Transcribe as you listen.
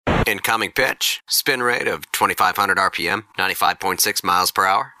Incoming pitch. Spin rate of 2,500 RPM, 95.6 miles per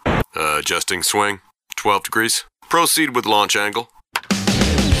hour. Adjusting swing, 12 degrees. Proceed with launch angle.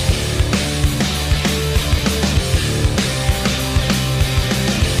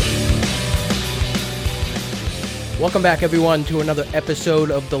 Welcome back, everyone, to another episode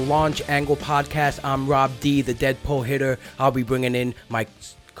of the Launch Angle Podcast. I'm Rob D, the dead pull hitter. I'll be bringing in my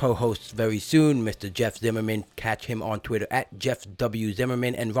co-hosts very soon, Mr. Jeff Zimmerman. Catch him on Twitter at Jeff W.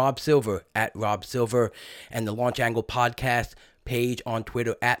 Zimmerman, and Rob Silver at Rob Silver, and the Launch Angle Podcast page on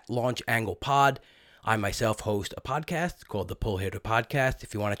Twitter at Launch Angle Pod. I myself host a podcast called the Pull Hitter Podcast.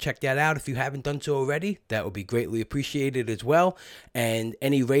 If you want to check that out, if you haven't done so already, that would be greatly appreciated as well. And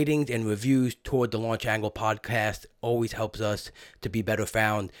any ratings and reviews toward the Launch Angle Podcast always helps us to be better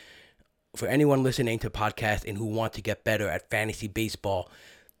found. For anyone listening to podcasts and who want to get better at fantasy baseball,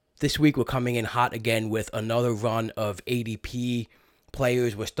 this week we're coming in hot again with another run of ADP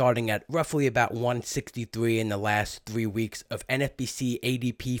players. We're starting at roughly about 163 in the last 3 weeks of NFBC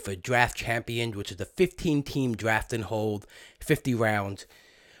ADP for Draft Champions, which is a 15-team draft and hold, 50 rounds.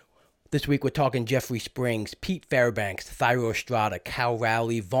 This week we're talking Jeffrey Springs, Pete Fairbanks, Thairo Estrada, Cal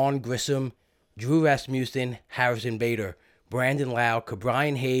Rowley, Vaughn Grissom, Drew Rasmussen, Harrison Bader, Brandon Lau,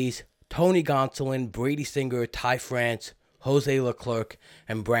 Ke'Bryan Hayes, Tony Gonsolin, Brady Singer, Ty France, Jose Leclerc,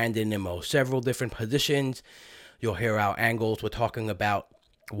 and Brandon Nimmo. Several different positions. You'll hear our angles. We're talking about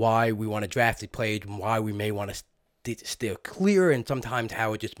why we want to draft the players, why we may want to steer clear, and sometimes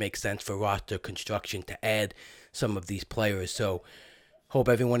how it just makes sense for roster construction to add some of these players. So hope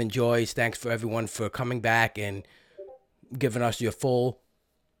everyone enjoys. Thanks for everyone for coming back and giving us your full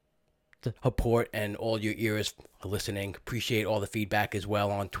support and all your ears for listening. Appreciate all the feedback as well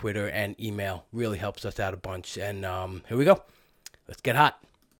on Twitter and email. Really helps us out a bunch. And here we go. Let's get hot.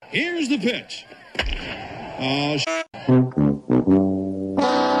 Here's the pitch.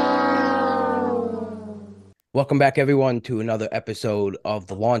 Welcome back, everyone, to another episode of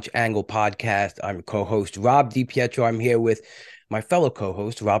the Launch Angle Podcast. I'm your co-host, Rob DiPietro. I'm here with my fellow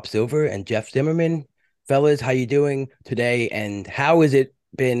co-host, Rob Silver and Jeff Zimmerman. Fellas, how you doing today? And how has it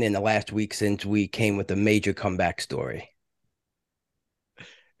been in the last week since we came with a major comeback story?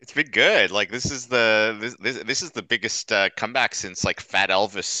 It's been good. Like this is the biggest comeback since like Fat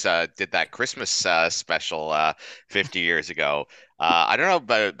Elvis did that Christmas special 50 years ago. I don't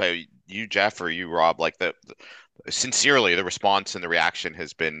know about you, Jeff, or you, Rob. Like sincerely, the response and the reaction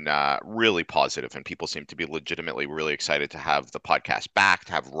has been really positive, and people seem to be legitimately really excited to have the podcast back,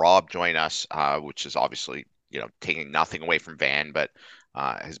 to have Rob join us, which is obviously taking nothing away from Van, but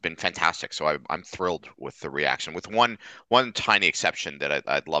has been fantastic. So I'm thrilled with the reaction, with one tiny exception that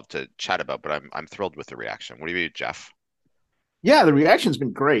I'd love to chat about, but I'm thrilled with the reaction. What do you do, Jeff? Yeah, the reaction's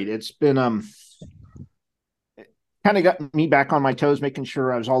been great. It's been kind of got me back on my toes, making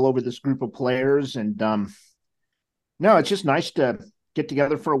sure I was all over this group of players. And no, it's just nice to get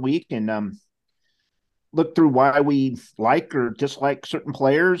together for a week and look through why we like or dislike certain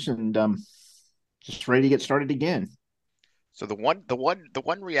players, and just ready to get started again. So the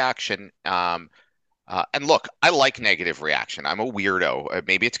one reaction, and look, I like negative reaction. I'm a weirdo.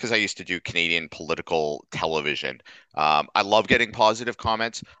 Maybe it's because I used to do Canadian political television. I love getting positive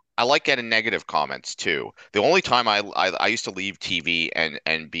comments. I like getting negative comments too. The only time I used to leave TV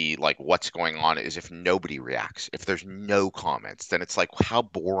and be like, what's going on, is if nobody reacts. If there's no comments, then it's like, how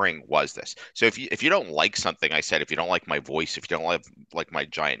boring was this? So if you don't like something I said, if you don't like my voice, if you don't like my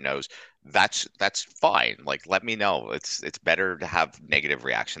giant nose, that's fine. Like, let me know. It's better to have negative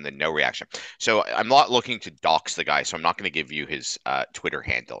reaction than no reaction. So I'm not looking to dox the guy, so I'm not going to give you his Twitter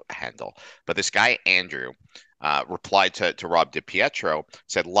handle. But this guy Andrew replied to Rob DiPietro,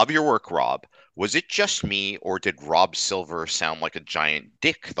 said, "Love your work, Rob. Was it just me, or did Rob Silver sound like a giant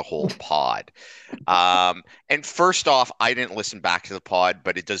dick the whole pod?" And first off, I didn't listen back to the pod,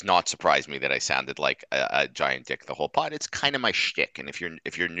 but it does not surprise me that I sounded like a giant dick the whole pod. It's kind of my shtick, and if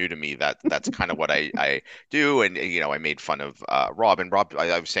you're new to me, that's kind of what I do. And I made fun of Rob. And Rob,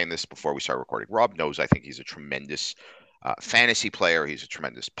 I was saying this before we started recording. Rob knows I think he's a tremendous fantasy player. He's a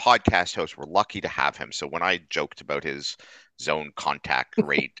tremendous podcast host. We're lucky to have him. So when I joked about his zone contact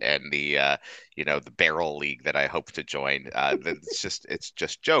rate and the barrel league that I hope to join, it's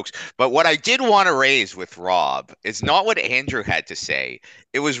just jokes. But what I did want to raise with Rob is not what Andrew had to say.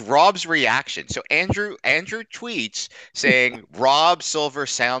 It was Rob's reaction. So Andrew tweets saying Rob Silver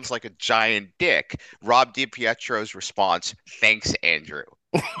sounds like a giant dick. Rob DiPietro's response: "Thanks, Andrew."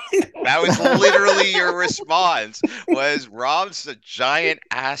 That was literally your response, was Rob's a giant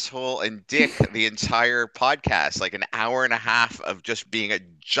asshole and dick the entire podcast, like an hour and a half of just being a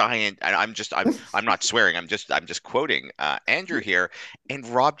giant. And I'm not swearing. I'm just quoting Andrew here. And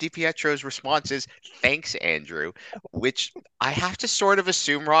Rob DiPietro's response is, "Thanks, Andrew," which I have to sort of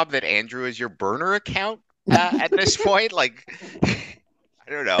assume, Rob, that Andrew is your burner account at this point. Like, I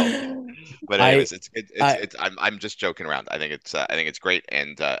don't know. But I, anyways, I, I'm just joking around. I think it's great.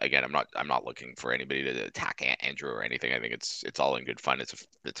 And again, I'm not looking for anybody to attack Andrew or anything. I think it's all in good fun. It's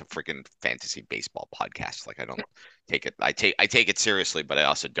a freaking fantasy baseball podcast. Like, I don't take it. I take it seriously, but I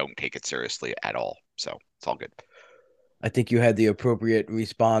also don't take it seriously at all. So it's all good. I think you had the appropriate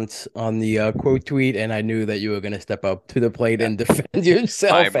response on the quote tweet, and I knew that you were going to step up to the plate Yeah. and defend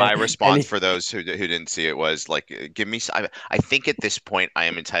yourself. My And response for those who didn't see it was like, give me. I think at this point I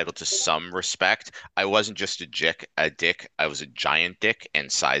am entitled to some respect. I wasn't just a dick. I was a giant dick,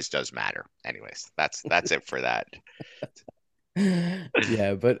 and size does matter. Anyways, that's it for that.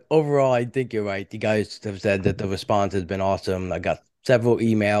 yeah, but overall, I think you're right. You guys have said that the response has been awesome. I got several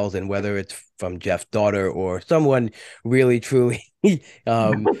emails, and whether it's from Jeff's daughter or someone really truly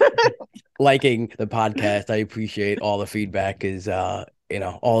um liking the podcast, I appreciate all the feedback. Is all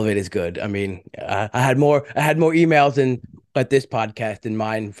of it is good. I mean, I had more emails than at this podcast in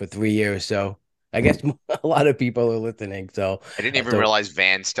mine for 3 years, so I guess a lot of people are listening. So, I didn't even so realize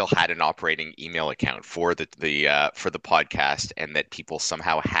Van still had an operating email account for the podcast, and that people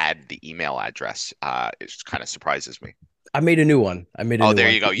somehow had the email address. It just kind of surprises me. I made a new one. I made a Oh, new there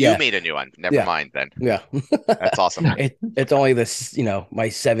one. you go. You Yeah, made a new one. Never yeah. mind then. Yeah. That's awesome. It's only this, my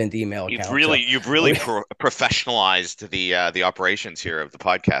seventh email account. So You've really professionalized the operations here of the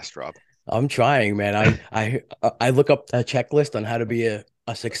podcast, Rob. I'm trying, man. I look up a checklist on how to be a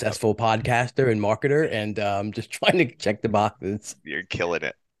successful podcaster and marketer, and just trying to check the boxes. You're killing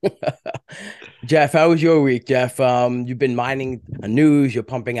it. Jeff, how was your week, Jeff? You've been mining news, you're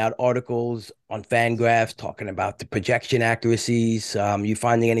pumping out articles on Fangraphs talking about the projection accuracies. You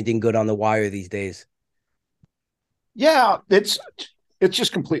finding anything good on the wire these days? Yeah, it's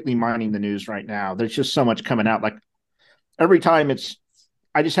just completely mining the news right now. There's just so much coming out. Like every time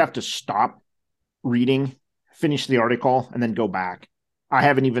I just have to stop reading, finish the article, and then go back. I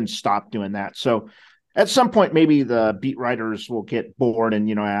haven't even stopped doing that. So at some point, maybe the beat writers will get bored and,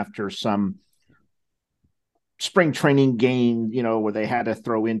 after some spring training game, where they had to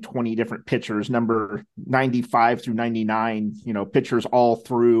throw in 20 different pitchers, number 95 through 99, pitchers all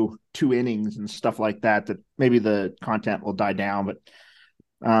through 2 innings and stuff like that, that maybe the content will die down. But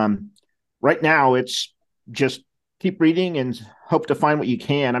right now it's just keep reading and hope to find what you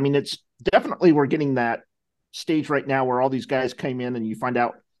can. I mean, it's definitely, we're getting that stage right now where all these guys came in and you find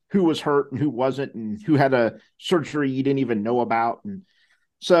out who was hurt and who wasn't and who had a surgery you didn't even know about. And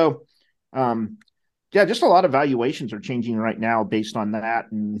so, yeah, just a lot of valuations are changing right now based on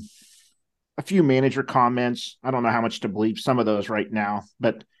that, and a few manager comments. I don't know how much to believe some of those right now,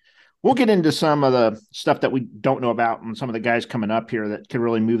 but we'll get into some of the stuff that we don't know about and some of the guys coming up here that could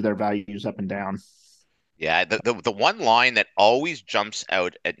really move their values up and down. Yeah, the one line that always jumps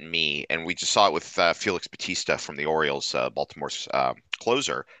out at me, and we just saw it with Felix Bautista from the Orioles, Baltimore's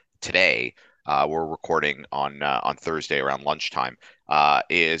closer today. We're recording on Thursday around lunchtime.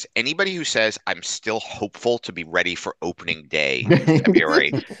 Is anybody who says I'm still hopeful to be ready for opening day in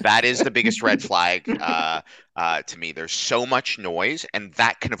February? That is the biggest red flag to me. There's so much noise, and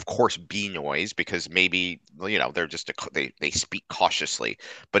that can of course be noise because maybe they're just they speak cautiously.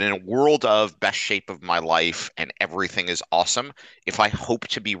 But in a world of best shape of my life and everything is awesome, if I hope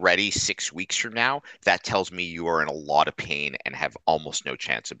to be ready 6 weeks from now, that tells me you are in a lot of pain and have almost no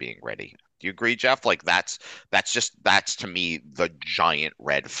chance of being ready. Do you agree, Jeff? Like that's to me the giant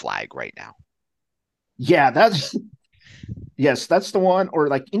red flag right now. Yeah, yes, that's the one. Or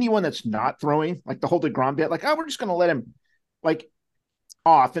like anyone that's not throwing, like the whole DeGrom bit, like, oh, we're just going to let him like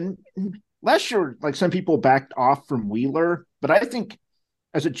off. And last year, like some people backed off from Wheeler, but I think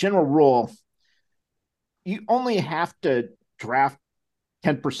as a general rule, you only have to draft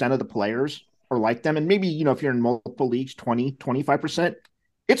 10% of the players or like them. And maybe, if you're in multiple leagues, 20, 25%,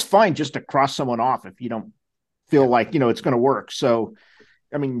 it's fine just to cross someone off if you don't feel like, it's going to work. So,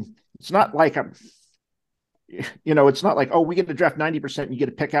 I mean, it's not like it's not like, oh, we get to draft 90% and you get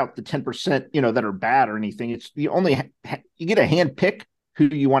to pick out the 10%, that are bad or anything. It's you get a hand pick who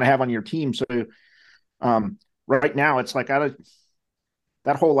you want to have on your team. So right now it's like that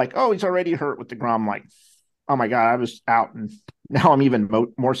whole like, oh, he's already hurt with DeGrom. Like, oh my God, I was out and now I'm even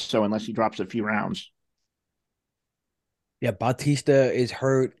more so unless he drops a few rounds. Yeah, Bautista is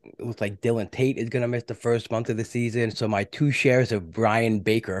hurt. It looks like Dylan Tate is gonna miss the first month of the season. So my two shares of Brian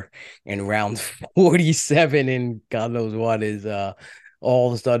Baker in round 47 and God knows what is all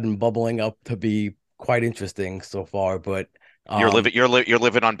of a sudden bubbling up to be quite interesting so far. But You're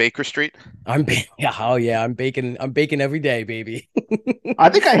living on Baker Street. yeah, oh yeah, I'm baking every day, baby. I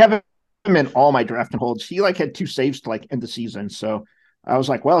think I have him in all my draft and holds. He like had 2 saves to like end the season. So I was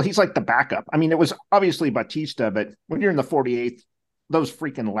like, well, he's like the backup. I mean, it was obviously Bautista, but when you're in the 48th, those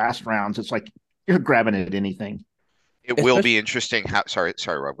freaking last rounds, it's like you're grabbing at anything. It will Especially be interesting how. Sorry,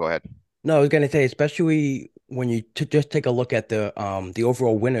 Rob. Go ahead. No, I was gonna say, especially when you just take a look at the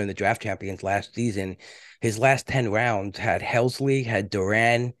overall winner in the draft champions last season, his last 10 rounds had Helsley, had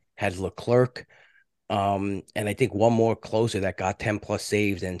Duran, had Leclerc, and I think one more closer that got 10 plus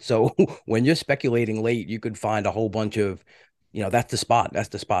saves. And so when you're speculating late, you could find a whole bunch of, that's the spot. That's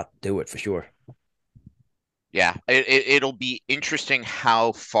the spot to do it for sure. Yeah, it'll be interesting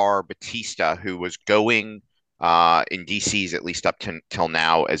how far Batista, who was going in DC's at least up to till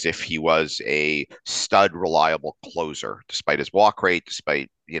now, as if he was a stud, reliable closer, despite his walk rate, despite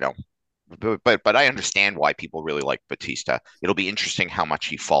but I understand why people really like Batista. It'll be interesting how much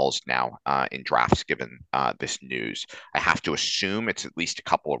he falls now in drafts given this news. I have to assume it's at least a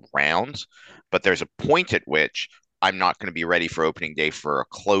couple of rounds, but there's a point at which I'm not going to be ready for opening day for a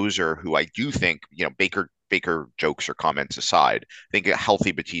closer who I do think, Baker jokes or comments aside, I think a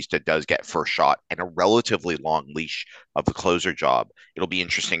healthy Batista does get first shot and a relatively long leash of the closer job. It'll be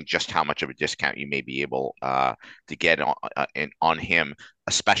interesting just how much of a discount you may be able to get on him,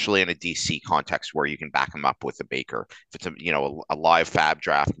 especially in a DC context where you can back him up with a Baker. If it's a live fab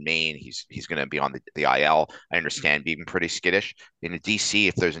draft main, he's going to be on the IL. I understand being pretty skittish in a DC.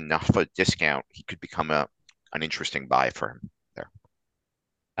 If there's enough of a discount, he could become an interesting buy for him there.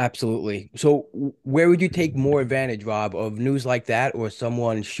 Absolutely. So where would you take more advantage, Rob, of news like that or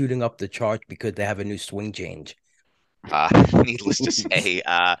someone shooting up the chart because they have a new swing change? Needless to say,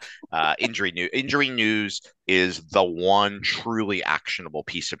 injury news is the one truly actionable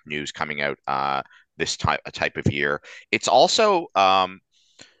piece of news coming out this type of year. It's also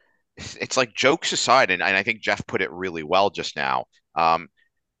it's like, jokes aside, and I think Jeff put it really well just now.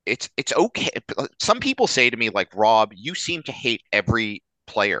 It's okay. Some people say to me, like, Rob, you seem to hate every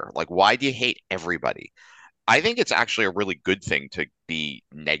player. Like, why do you hate everybody? I think it's actually a really good thing to be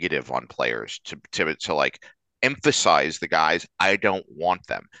negative on players, to like emphasize the guys I don't want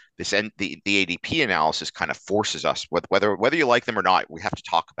them. The ADP analysis kind of forces us, whether you like them or not, we have to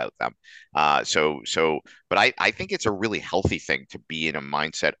talk about them. But I think it's a really healthy thing to be in a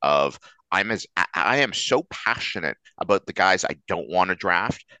mindset of I am so passionate about the guys I don't want to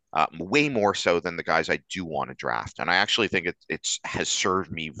draft, way more so than the guys I do want to draft. And I actually think it has served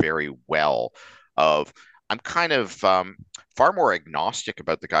me very well. Of I'm kind of far more agnostic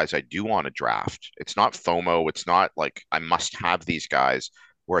about the guys I do want to draft. It's not FOMO. It's not like I must have these guys.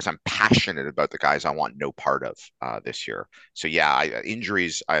 Whereas I'm passionate about the guys I want no part of this year. So yeah,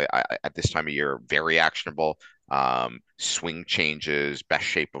 injuries at this time of year very actionable. Swing changes, best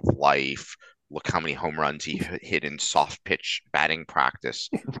shape of life. Look how many home runs he hit in soft pitch batting practice.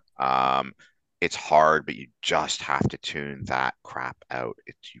 It's hard, but you just have to tune that crap out.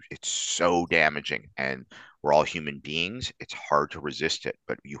 It's so damaging, and we're all human beings. It's hard to resist it,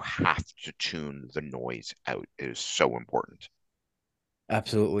 but you have to tune the noise out. It is so important.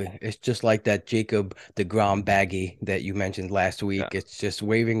 Absolutely. It's just like that Jacob deGrom baggie that you mentioned last week. Yeah. It's just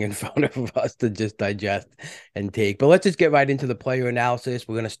waving in front of us to just digest and take. But let's just get right into the player analysis.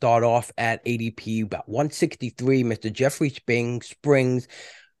 We're going to start off at ADP about 163. Mr. Jeffrey Springs,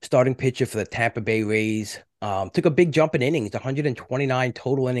 starting pitcher for the Tampa Bay Rays. Took a big jump in innings, 129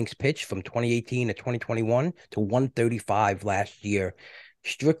 total innings pitched from 2018 to 2021 to 135 last year.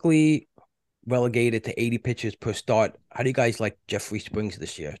 Strictly relegated to 80 pitches per start. How do you guys like Jeffrey Springs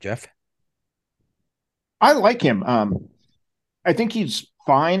this year, Jeff? I like him. I think he's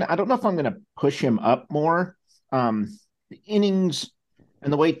fine. I don't know if I'm going to push him up more. The innings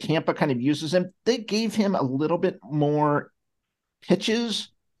and the way Tampa kind of uses him, they gave him a little bit more pitches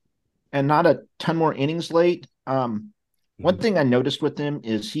and not a ton more innings late. One thing I noticed with him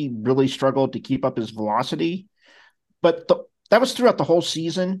is he really struggled to keep up his velocity, but that was throughout the whole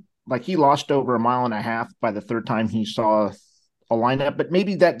season. Like, he lost over 1.5 miles by the third time he saw a lineup, but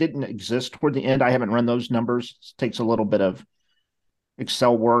maybe that didn't exist toward the end. I haven't run those numbers. It takes a little bit of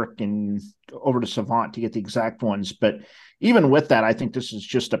Excel work and over to Savant to get the exact ones. But even with that, I think this is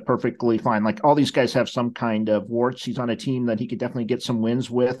just a perfectly fine. Like, all these guys have some kind of warts. He's on a team that he could definitely get some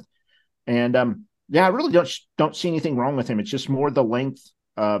wins with. And I really don't see anything wrong with him. It's just more the length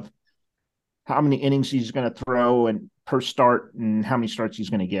of how many innings he's going to throw. And per start and how many starts he's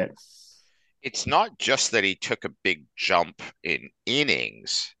going to get. It's not just that he took a big jump in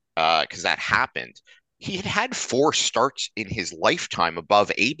innings, because that happened. He had had 4 starts in his lifetime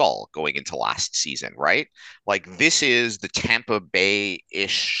above A-ball going into last season, right? Like this is the Tampa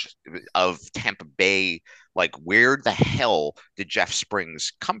Bay-ish of Tampa Bay. Like where the hell did Jeff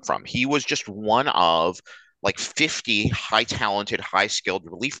Springs come from? He was just one of like 50 high talented, high skilled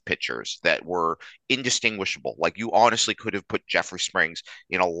relief pitchers that were indistinguishable. Like you honestly could have put Jeffrey Springs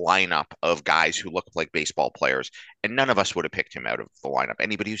in a lineup of guys who looked like baseball players, and none of us would have picked him out of the lineup.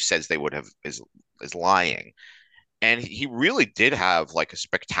 Anybody who says they would have is lying. And he really did have like a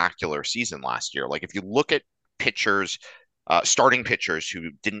spectacular season last year. Like if you look at pitchers, starting pitchers who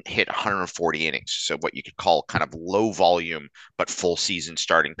didn't hit 140 innings, so what you could call kind of low volume but full season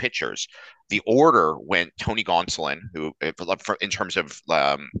starting pitchers. The order went Tony Gonsolin, who in terms of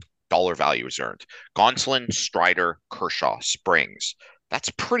dollar value is earned, Gonsolin, Strider, Kershaw, Springs.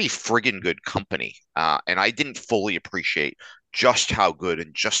 That's pretty friggin' good company, and I didn't fully appreciate just how good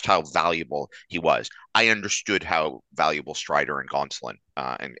and just how valuable he was. I understood how valuable Strider and Gonsolin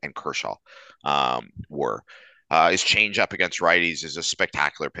and Kershaw were. His changeup against righties is a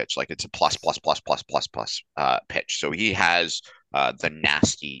spectacular pitch. Like it's a plus pitch. So he has the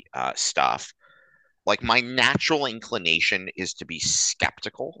nasty stuff. Like my natural inclination is to be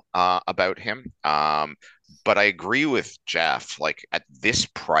skeptical about him. But I agree with Jeff. Like at this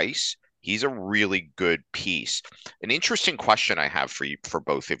price, he's a really good piece. An interesting question I have for you, for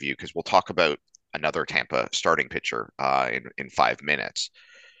both of you, because we'll talk about another Tampa starting pitcher in 5 minutes.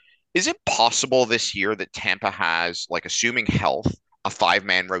 Is it possible this year that Tampa has, like, assuming health, a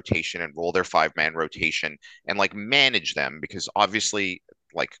 5-man rotation and roll their 5-man rotation and like manage them? Because obviously,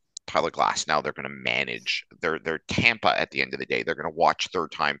 like Tyler Glasnow, they're going to manage their Tampa at the end of the day. They're going to watch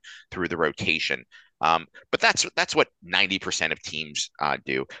third time through the rotation. But that's what 90% of teams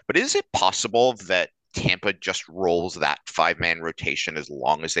do. But is it possible that Tampa just rolls that 5-man rotation as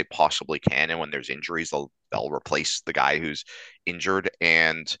long as they possibly can, and when there's injuries, they'll replace the guy who's injured?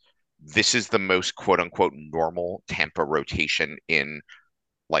 And this is the most quote unquote normal Tampa rotation in,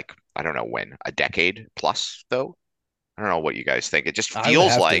 like, I don't know when, a decade plus, though. I don't know what you guys think. It just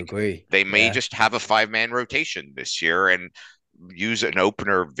feels like they may just have a 5-man rotation this year and use an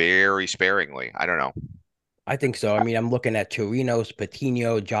opener very sparingly. I don't know. I think so. I mean, I'm looking at Chirinos,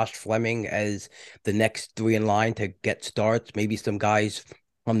 Patino, Josh Fleming as the next 3 in line to get starts. Maybe some guys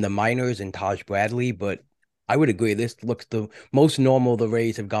from the minors and Taj Bradley, but I would agree. This looks the most normal the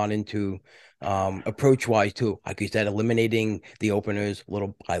Rays have gone into approach-wise too. Like you said, eliminating the openers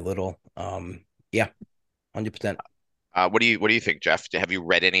little by little. Yeah, 100%. What do you think, Jeff? Have you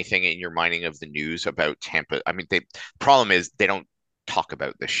read anything in your minding of the news about Tampa? I mean, the problem is they don't talk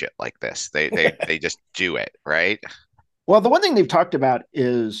about this shit like this. They just do it, right? Well, the one thing they've talked about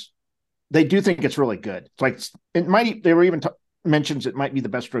is they do think it's really good. It's like it might. They were even mentions it might be the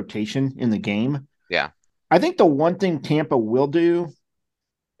best rotation in the game. Yeah. I think the one thing Tampa will do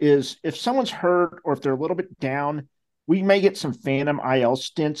is if someone's hurt or if they're a little bit down, we may get some phantom IL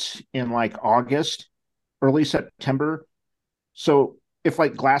stints in like August, early September. So if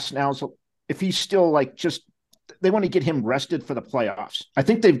like Glasnow's, if he's still like just, they want to get him rested for the playoffs. I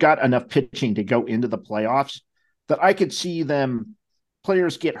think they've got enough pitching to go into the playoffs that I could see them,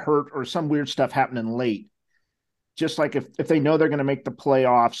 players get hurt or some weird stuff happening late. Just like if they know they're going to make the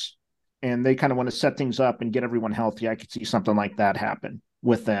playoffs, and they kind of want to set things up and get everyone healthy, I could see something like that happen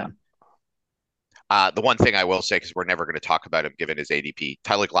with them. The one thing I will say, because we're never going to talk about him given his ADP,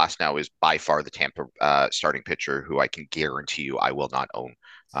 Tyler Glasnow is by far the Tampa starting pitcher who I can guarantee you I will not own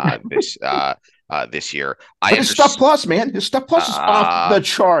this year. His stuff plus, man. His stuff plus is off the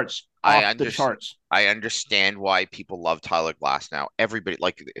charts. I understand why people love Tyler Glasnow. Everybody,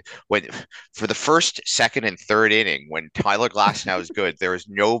 like, when for the first, second, and third inning, when Tyler Glasnow is good, there is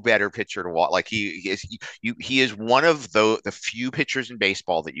no better pitcher to watch. Like he is one of the few pitchers in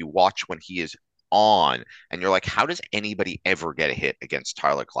baseball that you watch when he is on, and you're like, how does anybody ever get a hit against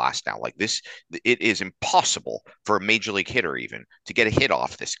Tyler Glasnow? Like this, it is impossible for a major league hitter even to get a hit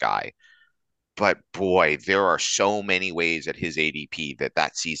off this guy. But boy, there are so many ways at his ADP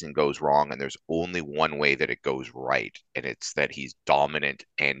that season goes wrong, and there's only one way that it goes right, and it's that he's dominant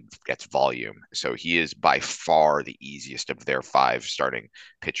and gets volume. So he is by far the easiest of their 5 starting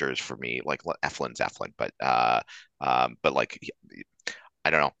pitchers for me. Like Eflin's Eflin, but like, I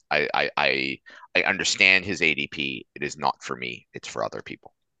don't know. I understand his ADP. It is not for me. It's for other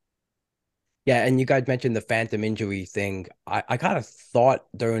people. Yeah, and you guys mentioned the phantom injury thing. I kind of thought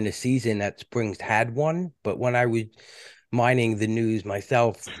during the season that Springs had one, but when I was mining the news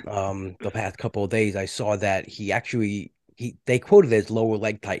myself, the past couple of days, I saw that they quoted it as lower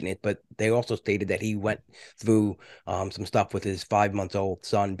leg tightness, but they also stated that he went through some stuff with his 5 months old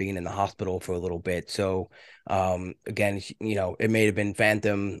son being in the hospital for a little bit. So again, it may have been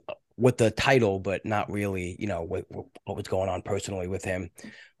Phantom with the title, but not really, what was going on personally with him.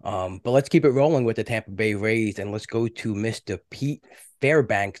 But let's keep it rolling with the Tampa Bay Rays, and let's go to Mr. Pete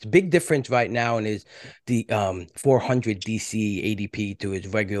Fairbanks. Big difference right now in his 400 DC ADP to his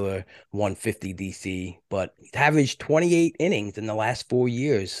regular 150 DC, but he's averaged 28 innings in the last 4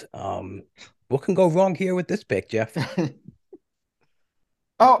 years. What can go wrong here with this pick, Jeff?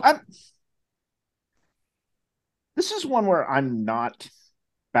 This is one where I'm not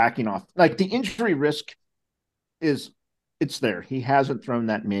backing off. Like, the injury risk it's there. He hasn't thrown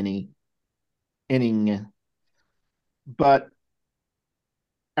that many inning, but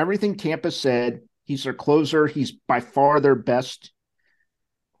everything Tampa said, he's their closer. He's by far their best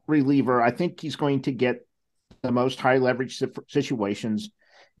reliever. I think he's going to get the most high leverage situations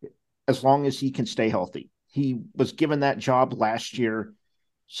as long as he can stay healthy. He was given that job last year.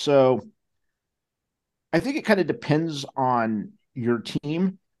 So I think it kind of depends on your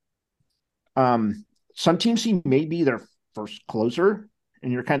team. Some teams, he may be their first closer,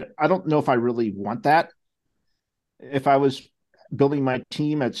 and I don't know if I really want that. If I was building my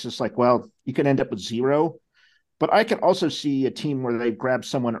team, it's just like, well, you could end up with zero. But I could also see a team where they grab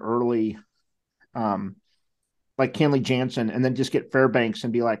someone early, like Kenley Jansen, and then just get Fairbanks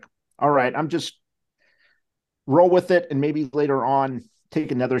and be like, all right, I'm just roll with it, and maybe later on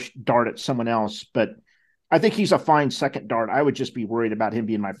take another dart at someone else. But I think he's a fine second dart. I would just be worried about him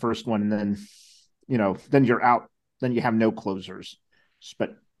being my first one, and then, then you're out. Then you have no closers.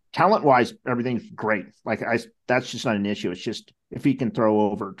 But talent-wise, everything's great. That's just not an issue. It's just if he can throw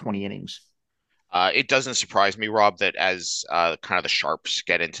over 20 innings. It doesn't surprise me, Rob, that as kind of the sharps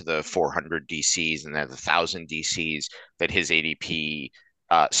get into the 400 DCs and then the 1,000 DCs, that his ADP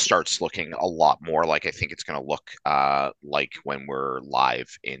starts looking a lot more like I think it's going to look like when we're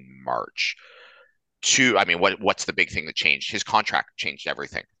live in March. What's the big thing that changed? His contract changed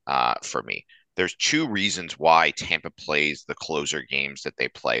everything for me. There's two reasons why Tampa plays the closer games that they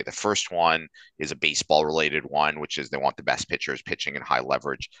play. The first one is a baseball related one, which is they want the best pitchers pitching in high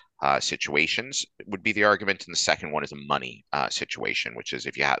leverage situations, would be the argument. And the second one is a money situation, which is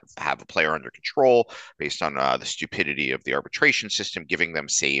if you have a player under control based on the stupidity of the arbitration system, giving them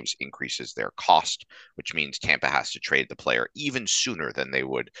saves increases their cost, which means Tampa has to trade the player even sooner than they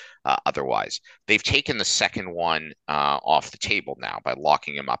would otherwise. They've taken the second one off the table now by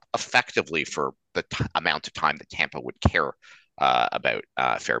locking him up effectively for the amount of time that Tampa would care about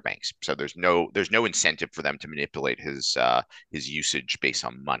Fairbanks. So there's no incentive for them to manipulate his usage based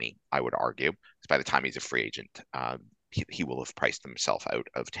on money, I would argue. Because by the time he's a free agent, he will have priced himself out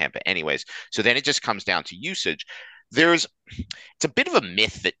of Tampa anyways. So then it just comes down to usage. It's a bit of a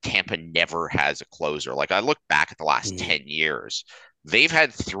myth that Tampa never has a closer. Like, I look back at the last 10 years, they've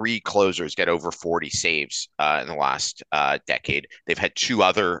had 3 closers get over 40 saves in the last decade. They've had 2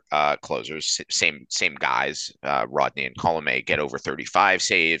 other closers, same guys, Rodney and Colomé, get over 35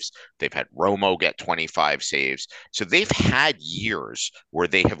 saves. They've had Romo get 25 saves. So they've had years where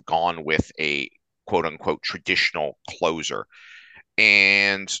they have gone with a quote unquote traditional closer.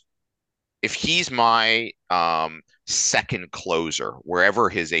 And if he's my second closer, wherever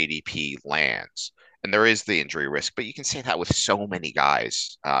his ADP lands, and there is the injury risk, but you can say that with so many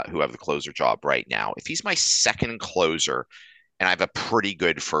guys who have the closer job right now. If he's my second closer and I have a pretty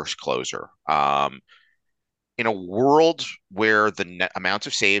good first closer, in a world where the amount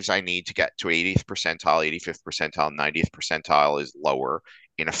of saves I need to get to 80th percentile, 85th percentile, 90th percentile is lower,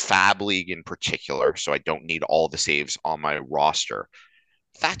 in a fab league in particular, so I don't need all the saves on my roster,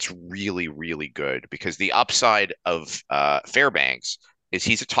 that's really, really good, because the upside of Fairbanks is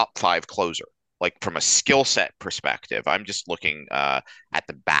he's a top 5 closer. Like, from a skill set perspective, I'm just looking at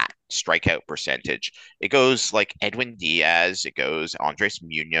the bat strikeout percentage. It goes like Edwin Diaz, it goes Andres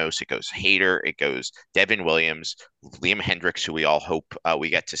Munoz, it goes Hader, it goes Devin Williams, Liam Hendricks, who we all hope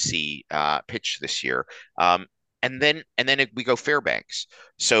we get to see pitch this year. And then we go Fairbanks.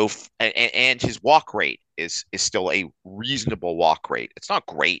 So and his walk rate is still a reasonable walk rate. It's not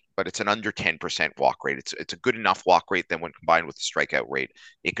great, but it's an under 10% walk rate. It's a good enough walk rate that when combined with the strikeout rate,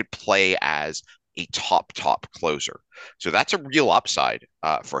 it could play as a top closer. So that's a real upside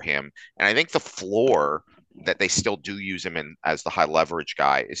for him. And I think the floor that they still do use him in as the high leverage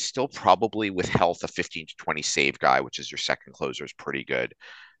guy is still probably, with health, a 15 to 20 save guy, which is your second closer, is pretty good.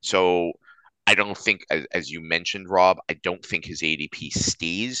 So I don't think, as you mentioned, Rob, I don't think his ADP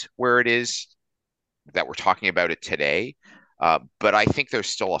stays where it is that we're talking about it today. But I think there's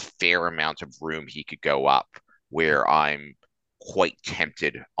still a fair amount of room he could go up where I'm quite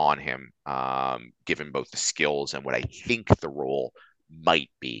tempted on him, given both the skills and what I think the role might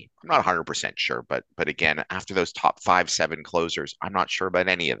be. I'm not 100% sure, but again, after those top 5-7 closers, I'm not sure about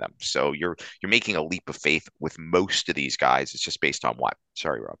any of them. So you're making a leap of faith with most of these guys. It's just based on what?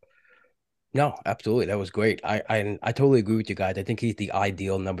 Sorry, Rob. No, absolutely. That was great. I totally agree with you guys. I think he's the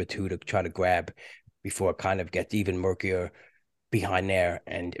ideal number two to try to grab before it kind of gets even murkier behind there.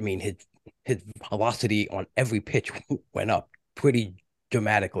 And I mean, his velocity on every pitch went up pretty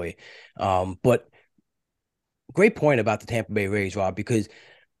dramatically. But great point about the Tampa Bay Rays, Rob, because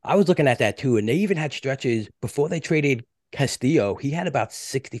I was looking at that too, and they even had stretches before they traded Castillo. He had about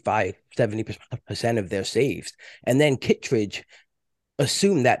 65, 70% of their saves. And then Kittredge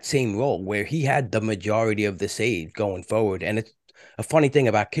assume that same role where he had the majority of the saves going forward. And it's a funny thing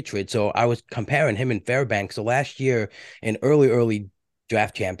about Kittredge. So I was comparing him and Fairbanks. So last year in early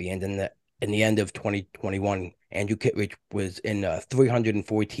draft champions in the end of 2021, Andrew Kittredge was in a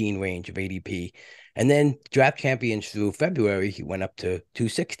 314 range of ADP. And then draft champions through February, he went up to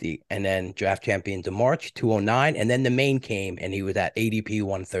 260. And then draft champions in March, 209. And then the main came and he was at ADP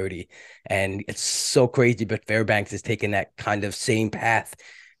 130. And it's so crazy, but Fairbanks is taking that kind of same path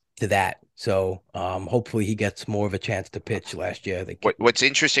to that. So hopefully he gets more of a chance to pitch last year. What's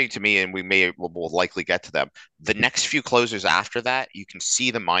interesting to me, and we'll likely get to them, the next few closers after that, you can see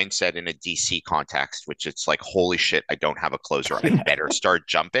the mindset in a DC context, which it's like, holy shit, I don't have a closer. I better start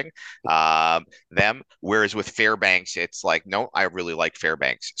jumping them. Whereas with Fairbanks, it's like, no, I really like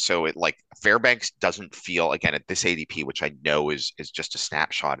Fairbanks. So Fairbanks doesn't feel, again, at this ADP, which I know is just a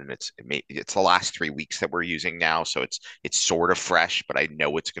snapshot, and it's the last 3 weeks that we're using now. So it's sort of fresh, but I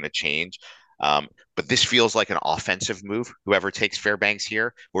know it's going to change. But this feels like an offensive move, whoever takes Fairbanks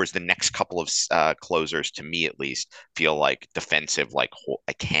here, whereas the next couple of closers, to me at least, feel like defensive, like,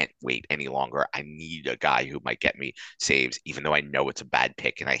 I can't wait any longer. I need a guy who might get me saves, even though I know it's a bad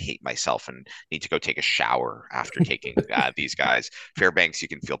pick and I hate myself and need to go take a shower after taking these guys. Fairbanks, you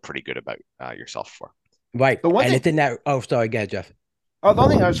can feel pretty good about yourself for. Right. And it's in that. Oh, sorry. Go ahead, Jeff. Oh, the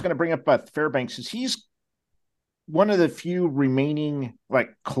other thing I was going to bring up about Fairbanks is he's one of the few remaining like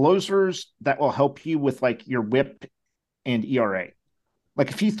closers that will help you with like your WHIP and ERA.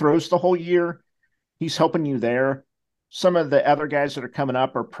 Like if he throws the whole year, he's helping you there. Some of the other guys that are coming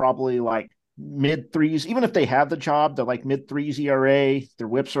up are probably like mid threes. Even if they have the job, they're like mid threes ERA. Their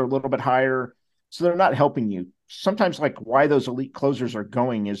WHIPs are a little bit higher. So they're not helping you. Sometimes like why those elite closers are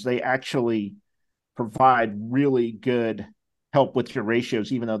going is they actually provide really good help with your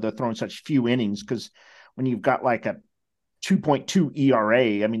ratios, even though they're throwing such few innings. Because when you've got like a 2.2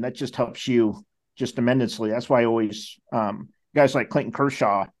 ERA, I mean, that just helps you just tremendously. That's why I always, guys like Clayton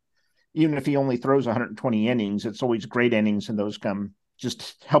Kershaw, even if he only throws 120 innings, it's always great innings, and those come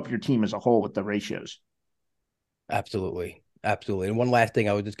just help your team as a whole with the ratios. Absolutely. Absolutely. And one last thing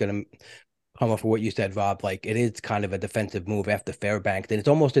I was just going to come off of what you said, Rob, like it is kind of a defensive move after Fairbanks. And it's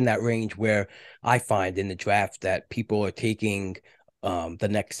almost in that range where I find in the draft that people are taking the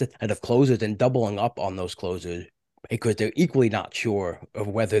next set of closers and doubling up on those closers because they're equally not sure of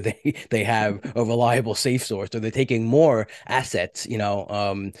whether they have a reliable safe source, or they're taking more assets,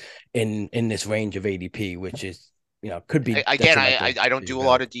 in this range of ADP, which is, could be. Again, I don't do a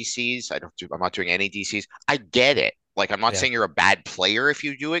lot of DCs. I'm not doing any DCs. I get it. Like, I'm not saying you're a bad player if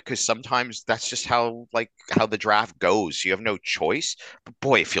you do it, because sometimes that's just how the draft goes. You have no choice. But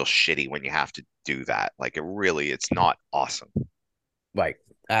boy, it feels shitty when you have to do that. Like, it's not awesome. Right.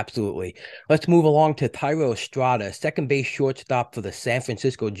 Absolutely. Let's move along to Thairo Estrada, second base shortstop for the San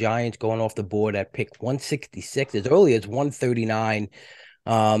Francisco Giants, going off the board at pick 166, as early as 139.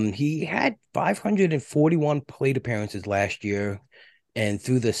 He had 541 plate appearances last year, and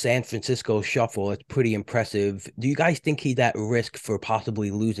through the San Francisco shuffle, it's pretty impressive. Do you guys think he's at risk for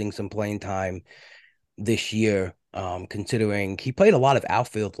possibly losing some playing time this year? Considering he played a lot of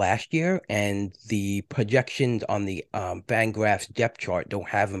outfield last year, and the projections on the Fangraphs depth chart don't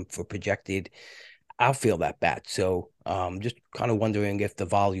have him for projected outfield at bat. So just kind of wondering if the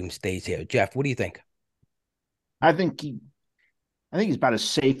volume stays here. Jeff, what do you think? I think he's about as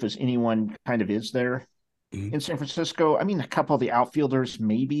safe as anyone kind of is there in San Francisco. I mean, a couple of the outfielders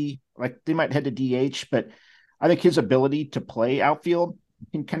maybe like they might head to DH, but I think his ability to play outfield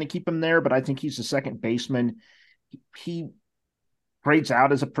can kind of keep him there. But I think he's the second baseman. He grades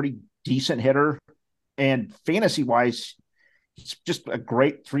out as a pretty decent hitter, and fantasy wise, he's just a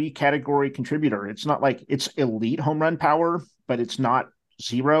great 3-category contributor. It's not like it's elite home run power, but it's not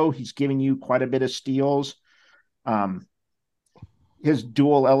zero. He's giving you quite a bit of steals. His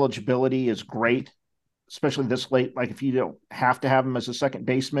dual eligibility is great. especially this late. Like if you don't have to have him as a second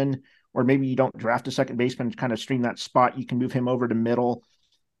baseman, or maybe you don't draft a second baseman to kind of stream that spot, you can move him over to middle.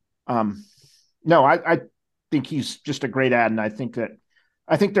 No, I think he's just a great ad, and I think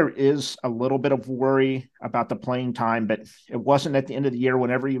there is a little bit of worry about the playing time, but it wasn't at the end of the year.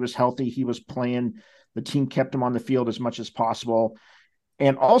 Whenever he was healthy, he was playing. The team kept him on the field as much as possible.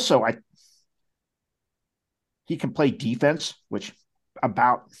 And also, he can play defense, which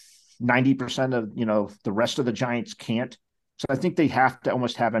about 90% of, the rest of the Giants can't. So I think they have to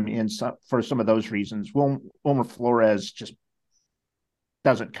almost have him in for some of those reasons. Wilmer Flores just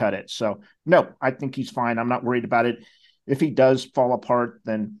doesn't cut it. So, no, I think he's fine. I'm not worried about it. If he does fall apart,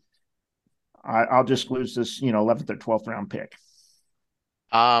 then I'll just lose this, 11th or 12th round pick.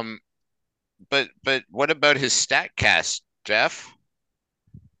 But what about his stat cast, Jeff?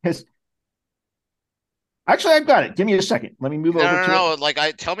 Actually, I've got it. Give me a second. Let me move over to No. it. Like,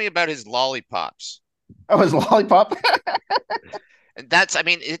 tell me about his lollipops. Oh, his lollipop. And I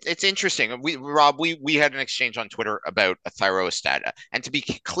mean, it's interesting. Rob, we had an exchange on Twitter about a Thyrostrata. And to be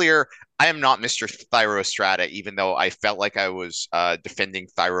clear, I am not Mr. Thyrostrata, even though I felt like I was defending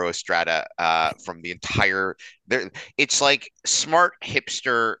Thyrostrata from the entire. It's like smart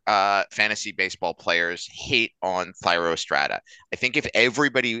hipster fantasy baseball players hate on Thyrostrata. I think if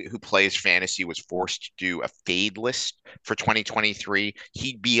everybody who plays fantasy was forced to do a fade list for 2023,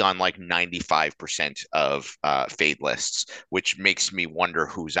 he'd be on like 95% of fade lists, which makes me wonder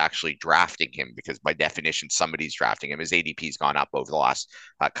who's actually drafting him, because by definition, somebody's drafting him. His ADP's gone up over the last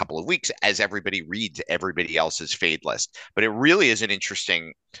couple of weeks as everybody reads everybody else's fade list. But it really is an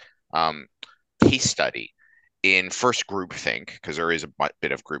interesting case study in first groupthink, because there is a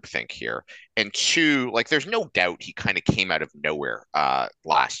bit of groupthink here, and two, like there's no doubt he kind of came out of nowhere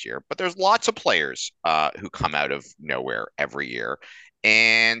last year, but there's lots of players who come out of nowhere every year,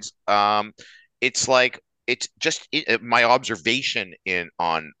 and it's like it's just my observation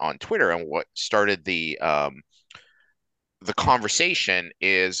on Twitter, and what started the conversation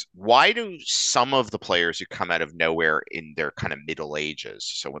is, why do some of the players who come out of nowhere in their kind of middle ages,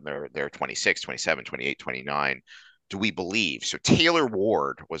 so when they're 26, 27, 28, 29, do we believe? So Taylor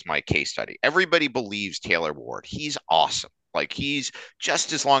Ward was my case study. Everybody believes Taylor Ward. He's awesome. Like, he's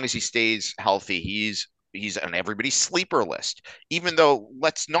just, as long as he stays healthy, he's on everybody's sleeper list. Even though,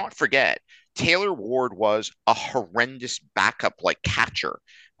 let's not forget, Taylor Ward was a horrendous backup like catcher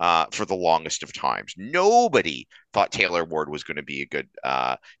for the longest of times. Nobody thought Taylor Ward was going to be a good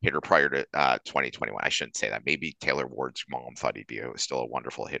hitter prior to 2021. I shouldn't say that. Maybe Taylor Ward's mom thought he'd be still a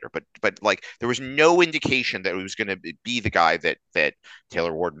wonderful hitter, but like there was no indication that he was going to be the guy that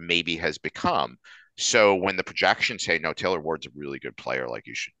Taylor Ward maybe has become. So when the projections say, no, Taylor Ward's a really good player, like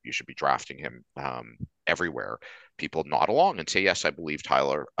you should be drafting him everywhere, people nod along and say, yes, I believe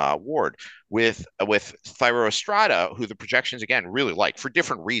Tyler Ward. With Thyrostrata, who the projections again really like for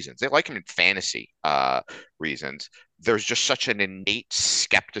different reasons. They like him in fantasy reasons. There's just such an innate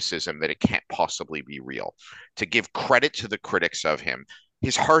skepticism that it can't possibly be real. To give credit to the critics of him,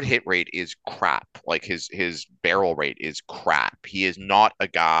 his hard hit rate is crap. Like his barrel rate is crap. He is not a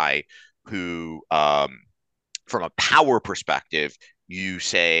guy who, from a power perspective, you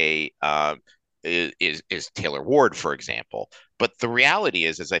say is Taylor Ward, for example. But the reality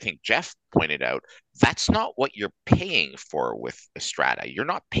is, as I think Jeff pointed out, that's not what you're paying for with Estrada. You're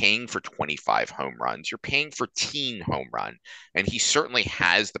not paying for 25 home runs. You're paying for teen home run. And he certainly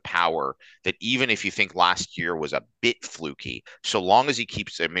has the power that, even if you think last year was a bit fluky, so long as he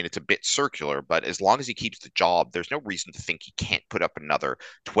keeps, I mean, it's a bit circular, but as long as he keeps the job, there's no reason to think he can't put up another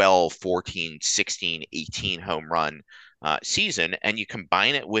 12, 14, 16, 18 home run season. And you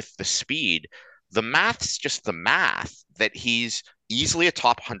combine it with the speed, the math's just the math, that he's easily a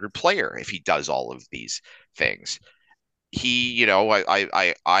top 100 player if he does all of these things.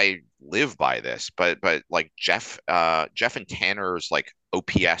 I live by this, but like Jeff and Tanner's like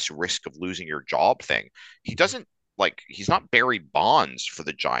OPS risk of losing your job thing, he's not Barry Bonds for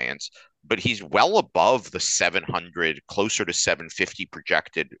the Giants, but he's well above the 700, closer to 750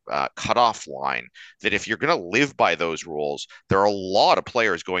 projected cutoff line. That if you're going to live by those rules, there are a lot of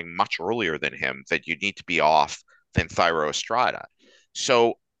players going much earlier than him that you need to be off than Thyrostrata.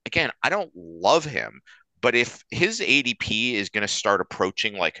 So again, I don't love him, but if his ADP is going to start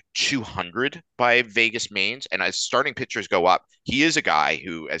approaching like 200 by Vegas mains, and as starting pitchers go up, he is a guy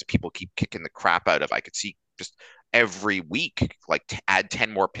who, as people keep kicking the crap out of, I could see just every week, like to add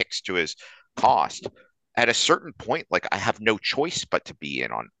 10 more picks to his cost. At a certain point, like I have no choice but to be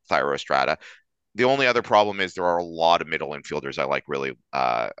in on Thyrostrata. The only other problem is there are a lot of middle infielders I like really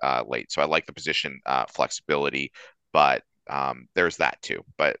late. So I like the position flexibility, but there's that too.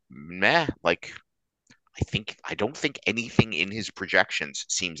 But like I don't think anything in his projections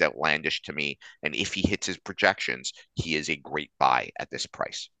seems outlandish to me. And if he hits his projections, he is a great buy at this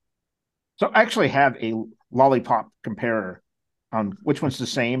price. So I actually have a lollipop comparer on which one's the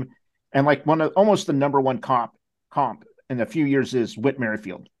same. And like one of almost the number one comp in a few years is Whit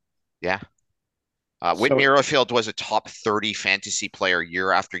Merrifield. Yeah. Whit Merrifield was a top 30 fantasy player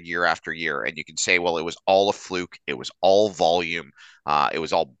year after year after year. And you can say, well, it was all a fluke. It was all volume. It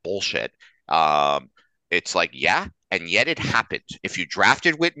was all bullshit. It's like, yeah, and yet it happened. If you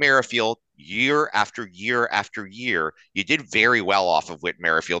drafted Whit Merrifield year after year after year, you did very well off of Whit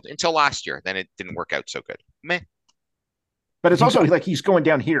Merrifield until last year. Then it didn't work out so good. Meh. But it's also like he's going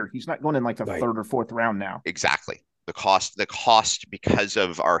down here. He's not going in like the third or fourth round now. Exactly. The cost because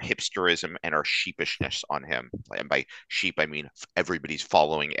of our hipsterism and our sheepishness on him. And by sheep, I mean everybody's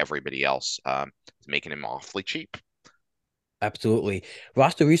following everybody else. It's making him awfully cheap. Absolutely.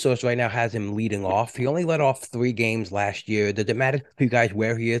 Roster Resource right now has him leading off. He only led off 3 games last year. Does it matter to you guys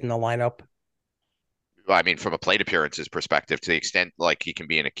where he is in the lineup? I mean, from a plate appearances perspective, to the extent like he can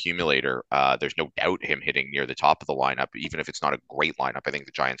be an accumulator, there's no doubt him hitting near the top of the lineup, even if it's not a great lineup. I think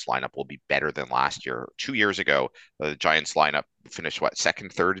the Giants lineup will be better than last year. 2 years ago, the Giants lineup finished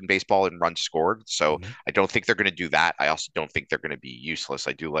second, third in baseball in runs scored. So I don't think they're going to do that. I also don't think they're going to be useless.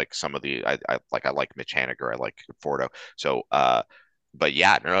 I do like some of the I like Mitch Haniger. I like Fordo. So but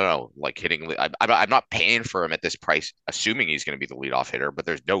yeah, no. Like hitting, I'm not paying for him at this price, assuming he's going to be the leadoff hitter. But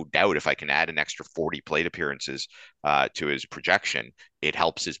there's no doubt if I can add an extra 40 plate appearances to his projection, it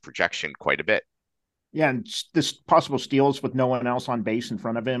helps his projection quite a bit. Yeah, and this possible steals with no one else on base in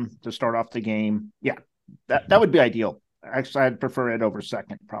front of him to start off the game. Yeah, that would be ideal. Actually, I'd prefer it over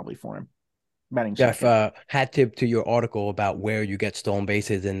second probably for him. Jeff, hat tip to your article about where you get stolen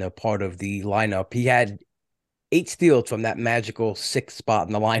bases in the part of the lineup. He had 8 steals from that magical 6th spot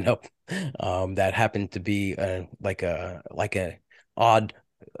in the lineup. That happened to be like a odd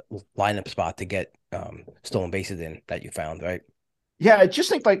lineup spot to get stolen bases in that you found, right? Yeah, I just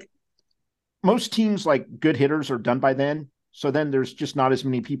think like most teams, like good hitters are done by then. So then there's just not as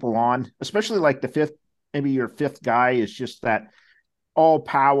many people on, especially like the fifth, maybe your 5th guy is just that all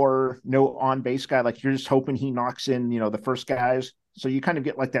power, no on base guy. Like you're just hoping he knocks in, the first guys. So you kind of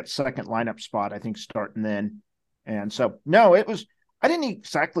get like that second lineup spot, I think, starting then. And so, no, I didn't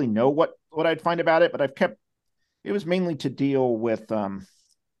exactly know what I'd find about it, but it was mainly to deal with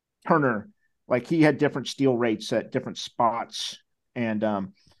Turner. Like he had different steal rates at different spots.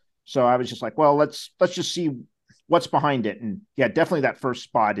 And so I was just like, well, let's just see what's behind it. And yeah, definitely that first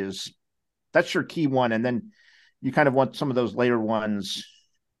spot that's your key one. And then you kind of want some of those later ones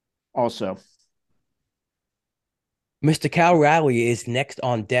also. Mr. Cal Raleigh is next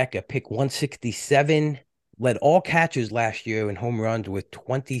on deck at pick 167. Led all catchers last year in home runs with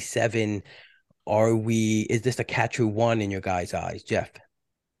 27. Is this a catcher 1 in your guys' eyes, Jeff?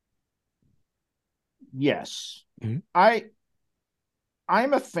 Yes. Mm-hmm.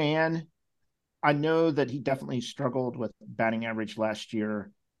 I'm a fan. I know that he definitely struggled with batting average last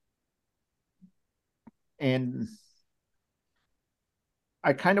year. And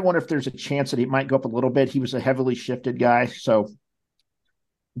I kind of wonder if there's a chance that he might go up a little bit. He was a heavily shifted guy. So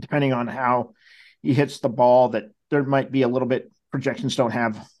depending on how he hits the ball, that there might be a little bit, projections don't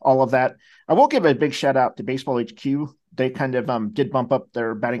have all of that. I will give a big shout out to Baseball HQ. They kind of did bump up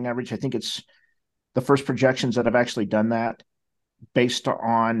their batting average. I think it's the first projections that have actually done that based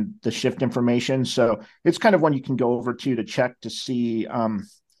on the shift information. So it's kind of one you can go over to check to see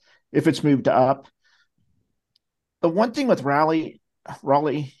if it's moved up. The one thing with Raleigh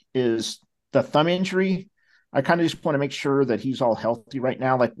is the thumb injury. I kind of just want to make sure that he's all healthy right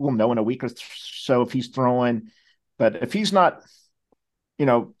now. Like we'll know in a week or so if he's throwing, but if he's not,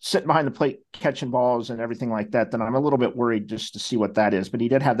 sitting behind the plate, catching balls and everything like that, then I'm a little bit worried just to see what that is. But he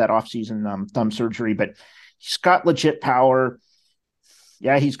did have that offseason thumb surgery, but he's got legit power.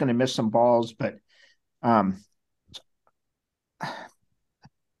 Yeah, he's going to miss some balls, but I'm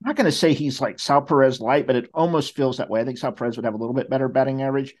not going to say he's like Sal Perez light, but it almost feels that way. I think Sal Perez would have a little bit better batting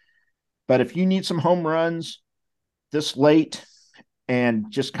average. But if you need some home runs this late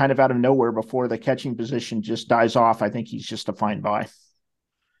and just kind of out of nowhere before the catching position just dies off, I think he's just a fine buy.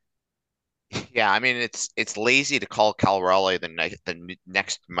 Yeah, I mean it's lazy to call Cal Raleigh the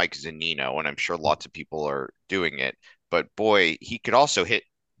next Mike Zunino, and I'm sure lots of people are doing it. But boy, he could also hit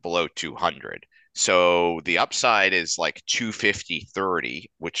below 200. So the upside is like 250-30,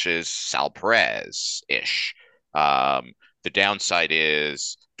 which is Sal Perez-ish. The downside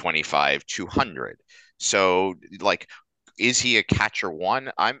is 25-200. So like, is he a catcher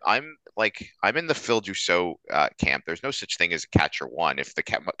 1? I'm like I'm in the Phil Dussault camp. There's no such thing as a catcher one. If the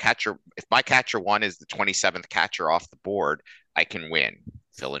catcher, if my catcher one is the 27th catcher off the board, I can win.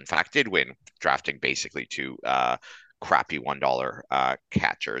 Phil, in fact, did win, drafting basically two crappy $1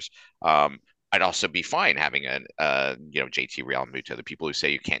 catchers. I'd also be fine having JT Realmuto. The people who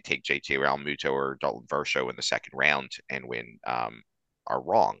say you can't take JT Realmuto or Dalton Varsho in the second round and win are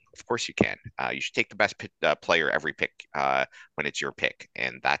wrong. Of course you can. You should take the best player every pick when it's your pick,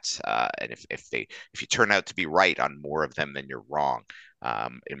 and that's and if you turn out to be right on more of them than you're wrong.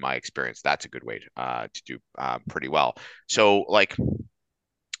 In my experience, that's a good way to do pretty well. So like.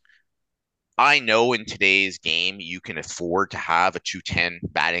 I know in today's game you can afford to have a 210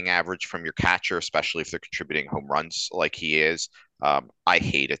 batting average from your catcher, especially if they're contributing home runs like he is. I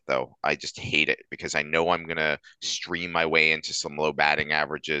hate it though. I just hate it because I know I'm gonna stream my way into some low batting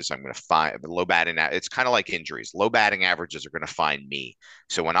averages. I'm gonna find the low batting. It's kind of like injuries. Low batting averages are gonna find me.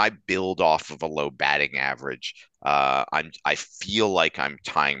 So when I build off of a low batting average, I feel like I'm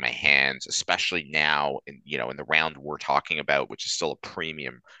tying my hands, especially now in the round we're talking about, which is still a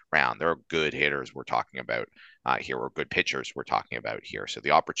premium round. There are good hitters we're talking about here, or good pitchers we're talking about here. So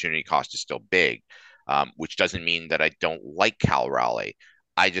the opportunity cost is still big. Which doesn't mean that I don't like Cal Raleigh.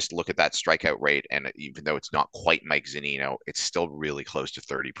 I just look at that strikeout rate, and even though it's not quite Mike Zunino, it's still really close to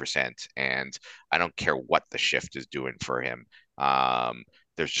 30%. And I don't care what the shift is doing for him.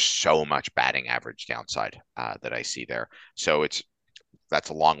 There's just so much batting average downside that I see there. So that's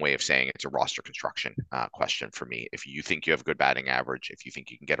a long way of saying it's a roster construction question for me. If you think you have a good batting average, if you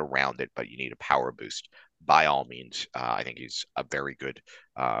think you can get around it, but you need a power boost, by all means, I think he's a very good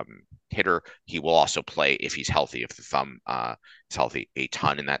hitter. He will also play, if he's healthy, if the thumb is healthy, a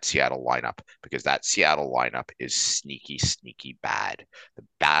ton in that Seattle lineup, because that Seattle lineup is sneaky, sneaky bad.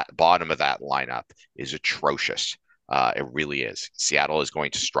 The bottom of that lineup is atrocious. It really is. Seattle is going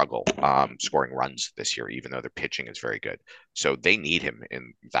to struggle scoring runs this year, even though their pitching is very good. So they need him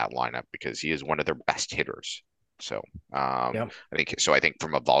in that lineup because he is one of their best hitters. So I think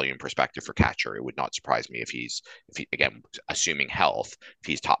from a volume perspective for catcher, it would not surprise me if he again, assuming health, if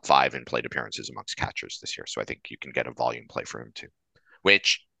he's top 5 in plate appearances amongst catchers this year. So I think you can get a volume play for him too,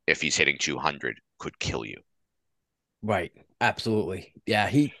 which if he's hitting 200 could kill you. Right. Absolutely. Yeah.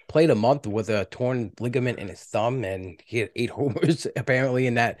 He played a month with a torn ligament in his thumb, and he had 8 homers apparently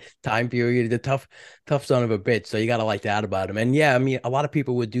in that time period. The tough son of a bitch. So you got to like that about him. And yeah, I mean, a lot of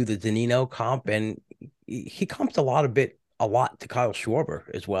people would do the Zunino comp, and he comps a lot to Kyle Schwarber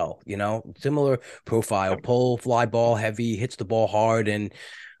as well. Similar profile, pull, fly ball heavy, hits the ball hard, and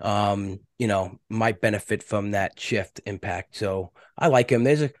might benefit from that shift impact. So I like him.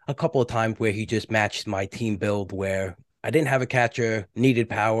 There's a couple of times where he just matched my team build where I didn't have a catcher, needed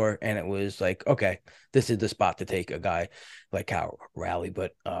power, and it was like, okay, this is the spot to take a guy like Cal Raleigh.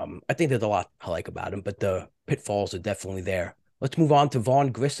 But I think there's a lot I like about him, but the pitfalls are definitely there. Let's move on to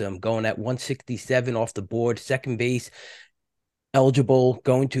Vaughn Grissom, going at 167 off the board, second base, eligible,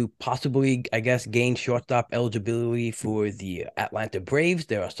 going to possibly, I guess, gain shortstop eligibility for the Atlanta Braves.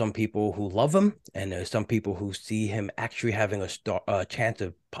 There are some people who love him, and there's some people who see him actually having a chance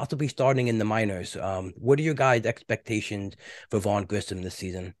of possibly starting in the minors. What are your guys' expectations for Vaughn Grissom this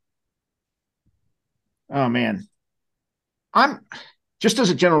season? Oh, man. I'm just,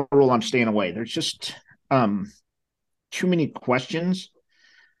 as a general rule, I'm staying away. There's just too many questions.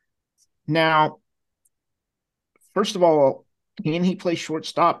 Now, first of all, can he play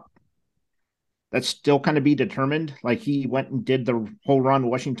shortstop? That's still kind of be determined. Like, he went and did the whole Ron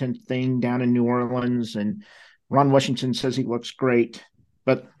Washington thing down in New Orleans, and Ron Washington says he looks great,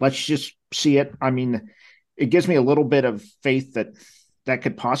 but let's just see it. I mean, it gives me a little bit of faith that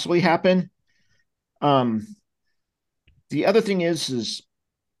could possibly happen. The other thing is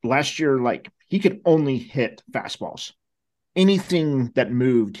last year, like, he could only hit fastballs. Anything that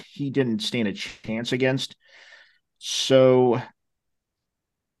moved, he didn't stand a chance against. So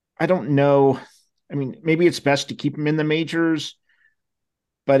I don't know. I mean, maybe it's best to keep him in the majors,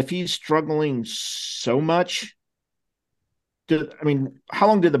 but if he's struggling so much, how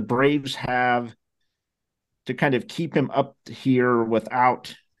long do the Braves have to kind of keep him up here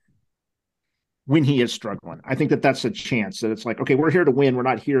without when he is struggling? I think that's a chance that it's like, okay, we're here to win. We're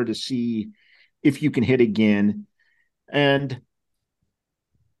not here to see if you can hit again. But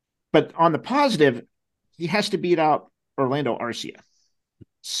on the positive, he has to beat out Orlando Arcia.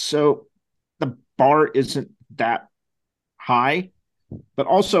 So the bar isn't that high. But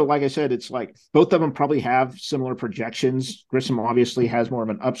also, like I said, it's like both of them probably have similar projections. Grissom obviously has more of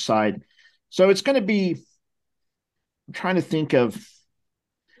an upside. So it's going to be, I'm trying to think of,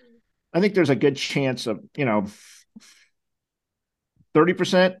 I think there's a good chance of,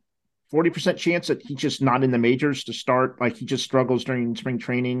 30%, 40% chance that he's just not in the majors to start. Like he just struggles during spring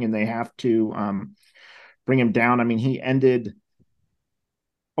training and they have to bring him down. I mean, he ended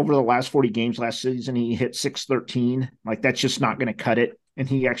over the last 40 games last season, he hit 613. Like that's just not going to cut it. And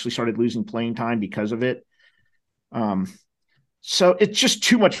he actually started losing playing time because of it. So it's just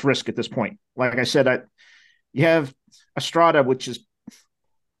too much risk at this point. Like I said, you have Estrada, which is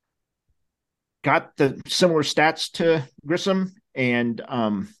got the similar stats to Grissom. And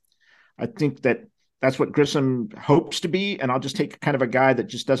I think that's what Grissom hopes to be. And I'll just take kind of a guy that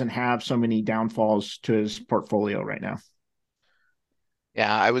just doesn't have so many downfalls to his portfolio right now.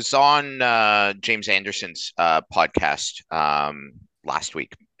 Yeah, I was on James Anderson's podcast last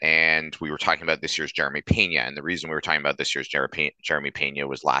week, and we were talking about this year's Jeremy Pena. And the reason we were talking about this year's Jeremy Pena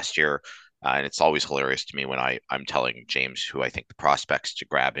was last year. And it's always hilarious to me when I'm telling James who I think the prospects to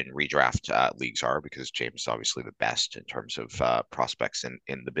grab in redraft leagues are, because James is obviously the best in terms of prospects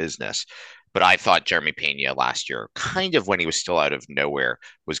in the business. But I thought Jeremy Pena last year, kind of when he was still out of nowhere,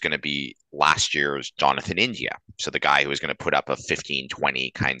 was going to be last year's Jonathan India. So the guy who was going to put up a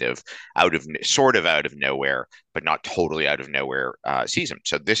 15-20 kind of out of nowhere, but not totally out of nowhere season.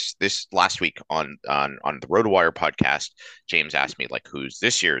 So this last week on the RotoWire podcast, James asked me like, who's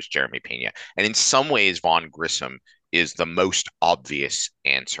this year's Jeremy Pena? And in some ways, Vaughn Grissom is the most obvious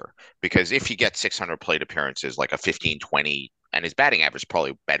answer, because if he gets 600 plate appearances, like a 15-20, and his batting average is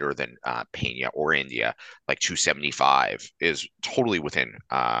probably better than Pena or India, like 275 is totally within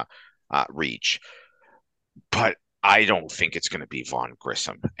reach. But I don't think it's going to be Vaughn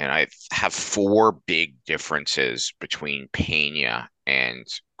Grissom. And I have four big differences between Pena and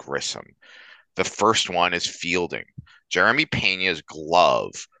Grissom. The first one is fielding. Jeremy Pena's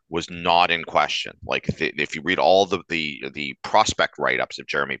glove was not in question. Like if you read all the prospect write-ups of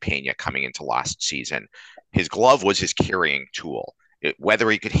Jeremy Pena coming into last season, his glove was his carrying tool. Whether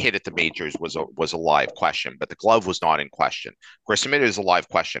he could hit at the majors was a live question, but the glove was not in question. Grissom, it is a live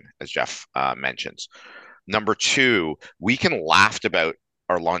question, as Jeff mentions. Number two, we can laugh about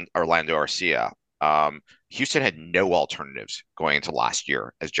Orlando Arcia. Houston had no alternatives going into last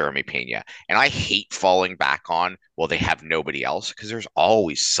year as Jeremy Pena. And I hate falling back on, well, they have nobody else, because there's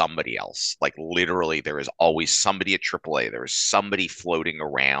always somebody else. Like literally, there is always somebody at AAA. There is somebody floating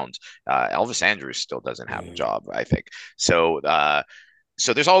around. Elvis Andrus still doesn't have a job, I think. So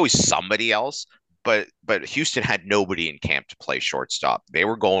there's always somebody else. But Houston had nobody in camp to play shortstop. They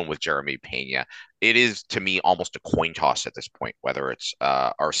were going with Jeremy Pena. It is, to me, almost a coin toss at this point, whether it's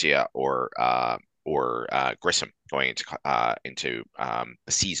Arcia or Grissom going into the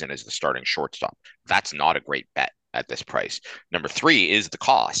season as the starting shortstop. That's not a great bet at this price. Number three is the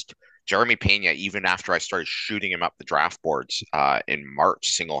cost. Jeremy Pena, even after I started shooting him up the draft boards in March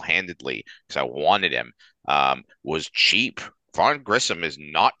single-handedly because I wanted him, was cheap. Vaughn Grissom is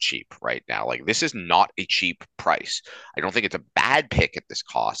not cheap right now. Like this is not a cheap price. I don't think it's a bad pick at this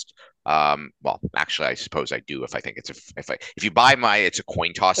cost. Well, actually, I suppose I do. If I think if you buy it's a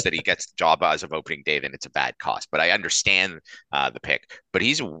coin toss that he gets the job as of opening day, then it's a bad cost. But I understand the pick. But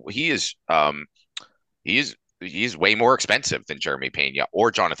he is way more expensive than Jeremy Pena or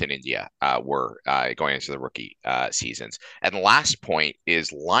Jonathan India were going into the rookie seasons. And the last point is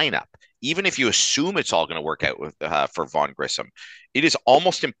lineup. Even if you assume it's all going to work out for Vaughn Grissom, it is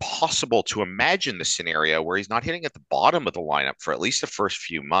almost impossible to imagine the scenario where he's not hitting at the bottom of the lineup for at least the first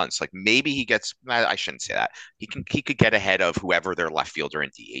few months. Like maybe he gets, I shouldn't say that. He could get ahead of whoever their left fielder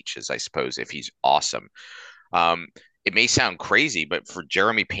and DH is, I suppose, if he's awesome. It may sound crazy, but for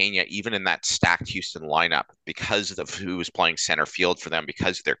Jeremy Pena, even in that stacked Houston lineup, because of who was playing center field for them,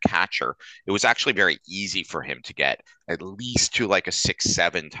 because of their catcher, it was actually very easy for him to get at least to like a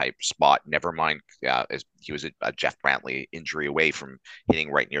 6-7 type spot. Never mind, as he was a Jeff Brantley injury away from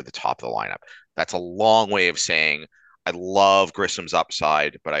hitting right near the top of the lineup. That's a long way of saying I love Grissom's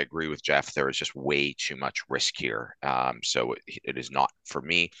upside, but I agree with Jeff. There is just way too much risk here. So it is not for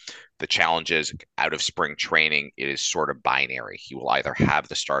me. The challenge is out of spring training, it is sort of binary. He will either have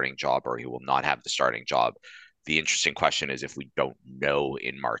the starting job or he will not have the starting job. The interesting question is if we don't know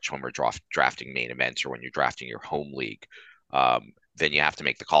in March when we're drafting main events or when you're drafting your home league, then you have to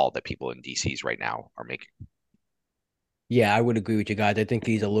make the call that people in DCs right now are making. Yeah, I would agree with you guys. I think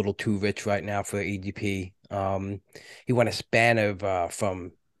he's a little too rich right now for ADP. He went a span of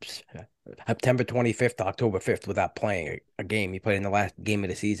from September 25th to October 5th without playing a game. He played in the last game of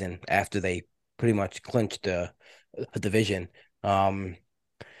the season after they pretty much clinched a division.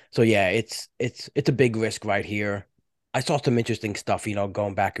 So yeah, it's a big risk right here. I saw some interesting stuff,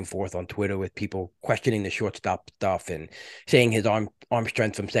 going back and forth on Twitter with people questioning the shortstop stuff and saying his arm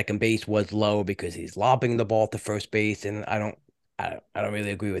strength from second base was low because he's lobbing the ball to first base. And I I don't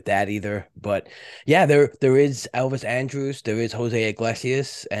really agree with that either. But yeah, there is Elvis Andrews, there is Jose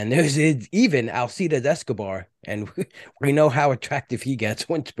Iglesias, and there's even Alcides Escobar, and we know how attractive he gets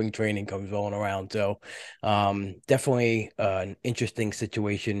when spring training comes rolling around. So, definitely an interesting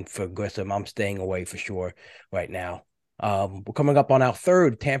situation for Grissom. I'm staying away for sure right now. We're coming up on our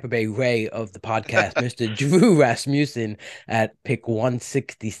third Tampa Bay Ray of the podcast, Mr. Drew Rasmussen at pick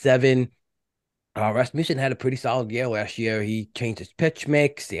 167. Rasmussen had a pretty solid year last year. He changed his pitch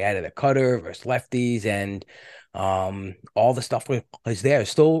mix. He added a cutter versus lefties, and all the stuff was there.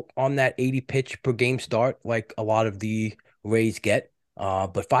 Still on that 80 pitch per game start, like a lot of the Rays get.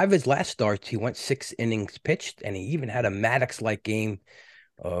 But 5 of his last starts, he went 6 innings pitched, and he even had a Maddox-like game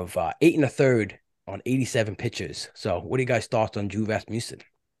of 8 1/3 on 87 pitches. So, what are you guys' thoughts on Drew Rasmussen,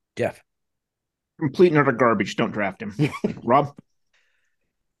 Jeff? Complete and utter garbage. Don't draft him. Rob?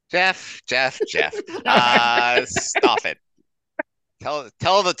 Jeff. Stop it. Tell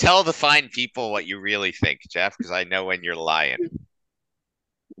the fine people what you really think, Jeff, because I know when you're lying.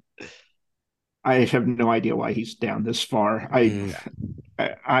 I have no idea why he's down this far. I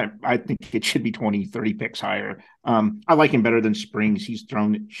think it should be 20, 30 picks higher. I like him better than Springs. He's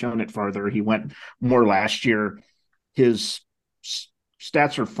shown it farther. He went more last year. His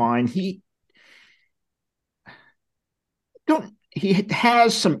stats are fine. He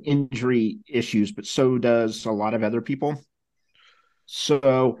has some injury issues, but so does a lot of other people.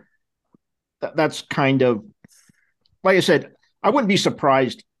 So that's kind of, like I said, I wouldn't be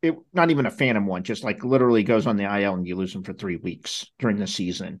surprised. Not even a phantom one, just like literally goes on the IL and you lose him for 3 weeks during the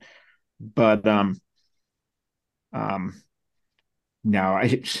season. But no,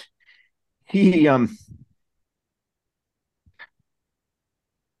 it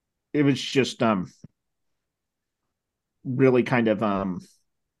was just really kind of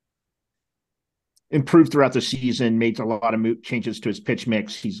improved throughout the season, made a lot of changes to his pitch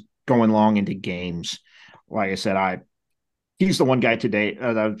mix. He's going long into games. Like I said, he's the one guy today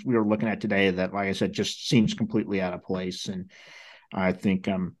that we were looking at today that, like I said, just seems completely out of place. And I think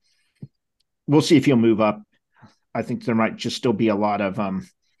we'll see if he'll move up. I think there might just still be a lot of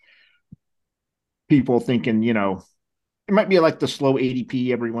people thinking, it might be like the slow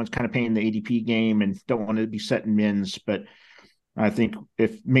ADP. Everyone's kind of paying the ADP game and don't want to be setting mins. But I think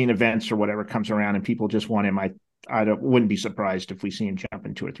if main events or whatever comes around and people just want him, I wouldn't be surprised if we see him jump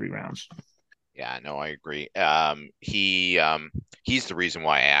in 2 or 3 rounds. Yeah, no, I agree. He's the reason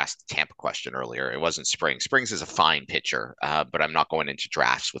why I asked the Tampa question earlier. It wasn't Springs. Springs is a fine pitcher, but I'm not going into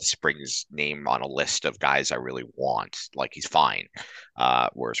drafts with Springs' name on a list of guys I really want. Like, he's fine.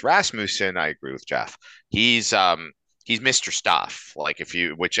 Whereas Rasmussen, I agree with Jeff. He's Mr. Stuff. Like, if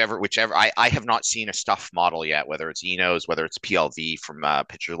you whichever I have not seen a stuff model yet, whether it's Enos, whether it's PLV from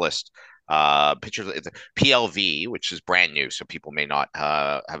Pitcher List. PLV, which is brand new, so people may not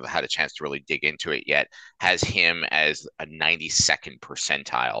have had a chance to really dig into it yet, has him as a 92nd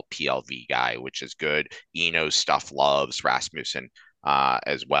percentile PLV guy, which is good. Eno's stuff loves Rasmussen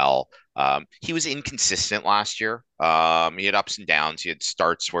as well. He was inconsistent last year. He had ups and downs. He had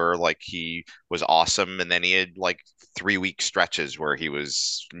starts where like he was awesome, and then he had like 3-week stretches where he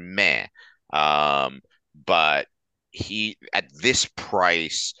was meh. But he, at this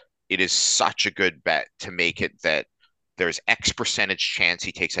price, it is such a good bet to make it that there's X percentage chance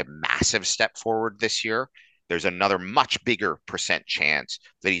he takes a massive step forward this year. There's another much bigger percent chance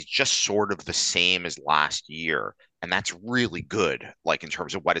that he's just sort of the same as last year. And that's really good, like in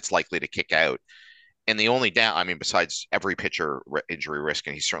terms of what it's likely to kick out. And the only down, I mean, besides every pitcher injury risk,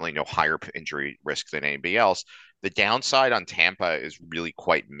 and he's certainly no higher injury risk than anybody else, the downside on Tampa is really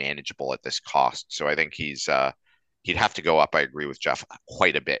quite manageable at this cost. So I think he'd have to go up. I agree with Jeff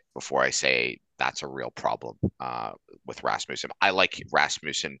quite a bit before I say that's a real problem with Rasmussen. I like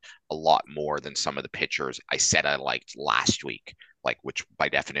Rasmussen a lot more than some of the pitchers I said I liked last week, like which by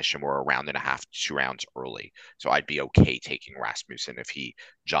definition were a round and a half, 2 rounds early. So I'd be okay taking Rasmussen if he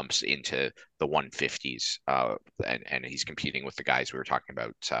jumps into the 150s and he's competing with the guys we were talking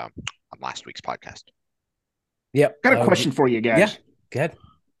about on last week's podcast. Yep. Got a question for you guys. Yeah, good.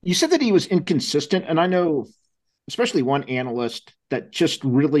 You said that he was inconsistent, and I know especially one analyst that just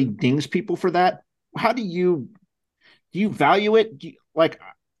really dings people for that. How do you value it? Do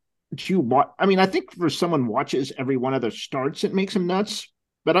you watch? I mean, I think for someone watches every one of the starts, it makes him nuts,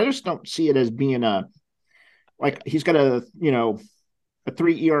 but I just don't see it as being like he's got a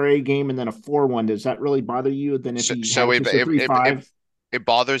 3 ERA game and then a 4-1. Does that really bother you? Then if he so has a 3.5? It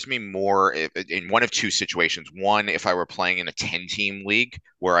bothers me more in one of 2 situations. One, if I were playing in a 10-team league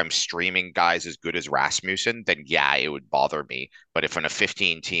where I'm streaming guys as good as Rasmussen, then yeah, it would bother me. But if in a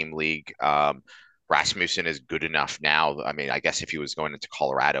 15-team league, Rasmussen is good enough now. I mean, I guess if he was going into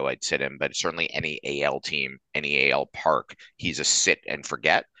Colorado, I'd sit him, but certainly any AL team, any AL park, he's a sit and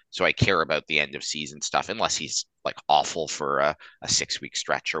forget. So I care about the end of season stuff, unless he's like awful for a 6 week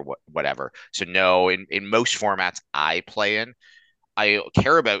stretch or whatever. So no, in most formats I play in, I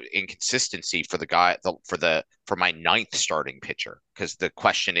care about inconsistency for the guy for my ninth starting pitcher, because the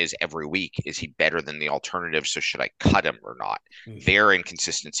question is every week, is he better than the alternative? So should I cut him or not? Their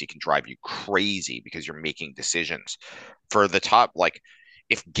inconsistency can drive you crazy because you're making decisions. For the top, like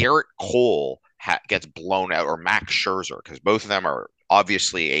if Garrett Cole gets blown out, or Max Scherzer, because both of them are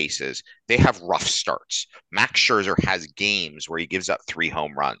obviously aces, they have rough starts. Max Scherzer has games where he gives up 3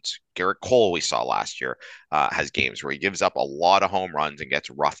 home runs. Garrett Cole, we saw last year, has games where he gives up a lot of home runs and gets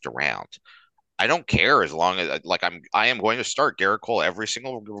roughed around. I don't care, as long as I am going to start Garrett Cole every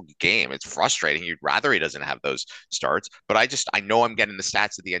single game. It's frustrating. You'd rather he doesn't have those starts, but I know I'm getting the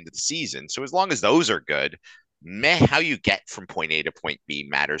stats at the end of the season. So as long as those are good, how you get from point A to point B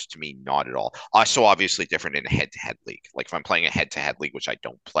matters to me not at all. Also, obviously different in a head-to-head league. Like if I'm playing a head-to-head league, which I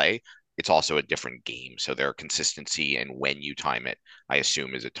don't play, it's also a different game. So their consistency and when you time it, I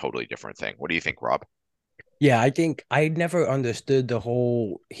assume, is a totally different thing. What do you think, Rob? Yeah, I think I never understood the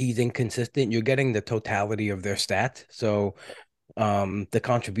whole he's inconsistent. You're getting the totality of their stats. So the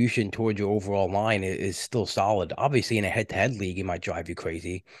contribution towards your overall line is still solid. Obviously, in a head-to-head league, it might drive you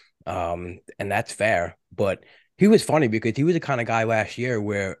crazy. And that's fair. But he was funny because he was the kind of guy last year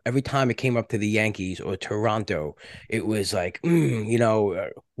where every time it came up to the Yankees or Toronto, it was like,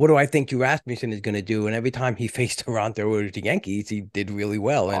 what do I think Drew Rasmussen is going to do? And every time he faced Toronto or the Yankees, he did really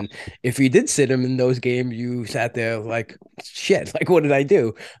well. And if you did sit him in those games, you sat there like, shit, like, what did I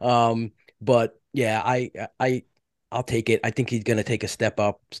do? But yeah, I'll take it. I think he's going to take a step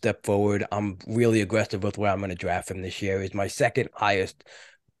forward. I'm really aggressive with where I'm going to draft him this year. Is my second highest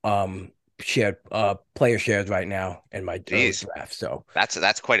shared player shares right now in my draft. So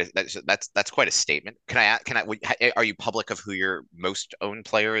that's quite a statement. Can I are you public of who your most owned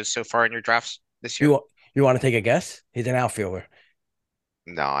player is so far in your drafts this year? You want to take a guess? He's an outfielder.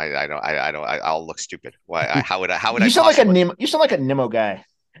 No, I don't. I'll look stupid. Why? How would I? You sound like a Nimmo guy.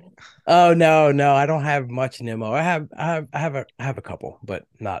 Oh no, I don't have much Nimmo. I have a couple, but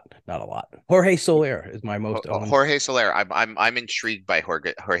not a lot. Jorge Soler is my most owned. Jorge Soler. I'm intrigued by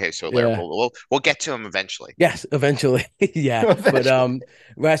Jorge Soler. Yeah. We'll get to him eventually. Yes, eventually. Yeah. Eventually. But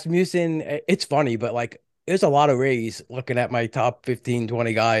Rasmussen, it's funny, but like there's a lot of Rays looking at my top 15,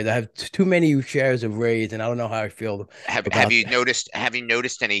 20 guys. I have too many shares of Rays, and I don't know how I feel. Have you noticed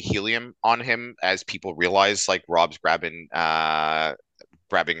any helium on him as people realize like Rob's grabbing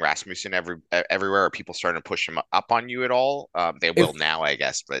Rasmussen everywhere? Are people starting to push him up on you at all? They will now, I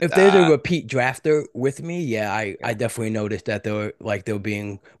guess. But if there's a repeat drafter with me, I definitely noticed that they're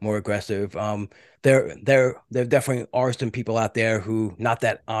being more aggressive. There definitely are some people out there who, not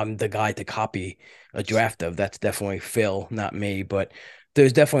that I'm the guy to copy a draft of. That's definitely Phil, not me. But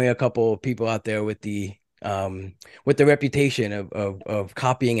there's definitely a couple of people out there with the reputation of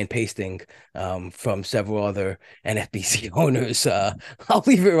copying and pasting from several other NFBC owners. I'll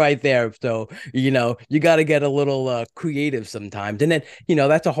leave it right there. So, you got to get a little creative sometimes. And then,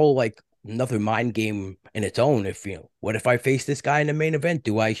 that's a whole like another mind game in its own. What if I face this guy in the main event?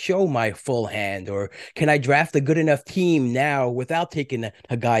 Do I show my full hand, or can I draft a good enough team now without taking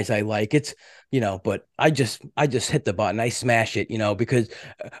the guys I like? It's, but I just hit the button. I smash it, because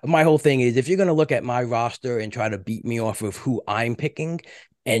my whole thing is, if you're going to look at my roster and try to beat me off of who I'm picking,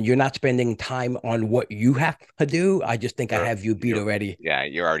 and you're not spending time on what you have to do, I just think I have you beat already. Yeah,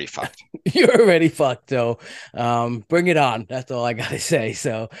 you're already fucked. You're already fucked. So bring it on. That's all I got to say.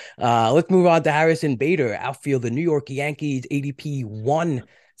 So let's move on to Harrison Bader, outfield, the New York Yankees, ADP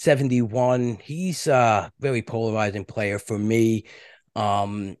 171. He's a very polarizing player for me. Are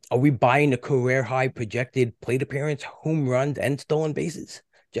we buying the career high projected plate appearance, home runs, and stolen bases,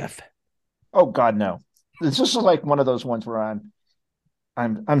 Jeff? Oh God, no. This is like one of those ones where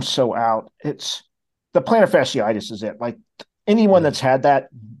I'm so out. It's the plantar fasciitis is it. Like anyone that's had that,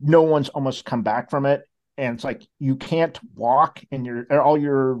 no one's almost come back from it. And it's like you can't walk, and all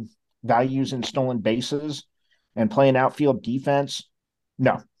your values in stolen bases and playing outfield defense.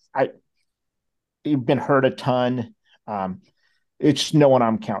 No, you've been hurt a ton. It's no one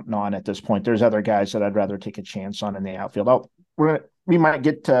I'm counting on at this point. There's other guys that I'd rather take a chance on in the outfield. We might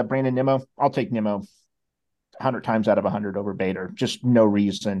get Brandon Nimmo. I'll take Nimmo 100 times out of 100 over Bader. Just no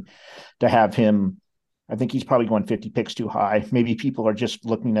reason to have him. I think he's probably going 50 picks too high. Maybe people are just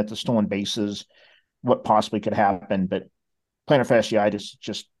looking at the stolen bases, what possibly could happen. But plantar fasciitis,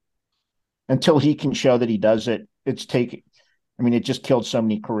 just until he can show that he does it, it just killed so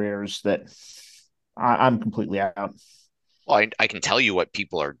many careers that I'm completely out. Well, I can tell you what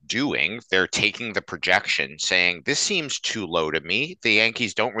people are doing. They're taking the projection, saying, this seems too low to me. The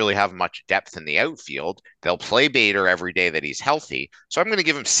Yankees don't really have much depth in the outfield. They'll play Bader every day that he's healthy. So I'm going to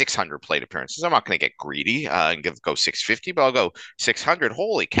give him 600 plate appearances. I'm not going to get greedy and go 650, but I'll go 600.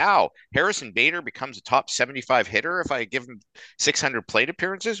 Holy cow. Harrison Bader becomes a top 75 hitter if I give him 600 plate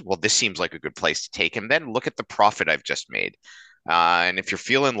appearances. Well, this seems like a good place to take him. Then look at the profit I've just made. And if you're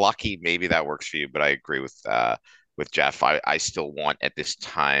feeling lucky, maybe that works for you. But I agree with Jeff. I still want at this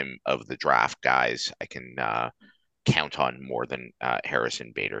time of the draft guys I can count on more than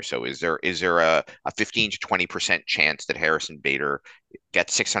Harrison Bader. So is there a 15 to 20% chance that Harrison Bader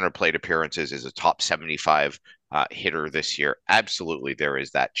gets 600 plate appearances, is a top 75 hitter this year? Absolutely, there is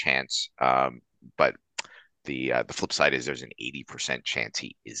that chance. But the flip side is there's an 80% chance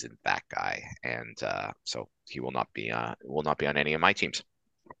he isn't that guy, and so he will not be on any of my teams.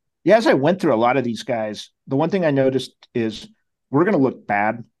 Yeah, as I went through a lot of these guys, the one thing I noticed is we're going to look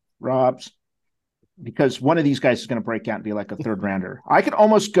bad, Robs, because one of these guys is going to break out and be like a third rounder. I could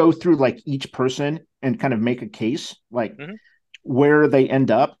almost go through like each person and kind of make a case, like where they end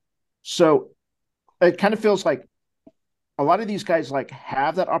up. So it kind of feels like a lot of these guys like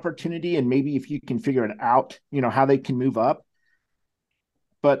have that opportunity, and maybe if you can figure it out, how they can move up.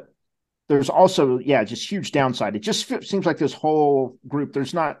 But there's also, just huge downside. It just seems like this whole group,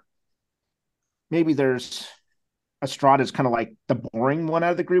 maybe there's Estrada's kind of like the boring one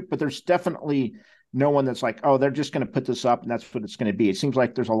out of the group, but there's definitely no one that's like, oh, they're just going to put this up and that's what it's going to be. It seems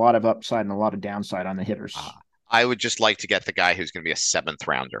like there's a lot of upside and a lot of downside on the hitters. I would just like to get the guy who's going to be a seventh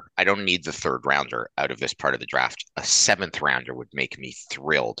rounder. I don't need the third rounder out of this part of the draft. A seventh rounder would make me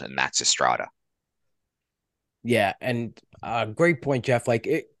thrilled, and that's Estrada. Yeah, and great point, Jeff. I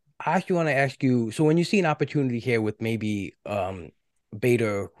actually want to ask you, so when you see an opportunity here with maybe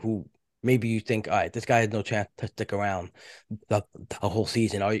Bader, who maybe you think, all right, this guy has no chance to stick around the whole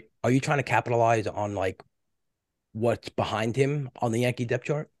season, are you trying to capitalize on like what's behind him on the Yankee depth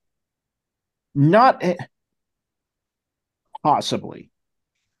chart? Not possibly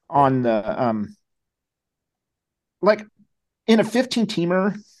on the like in a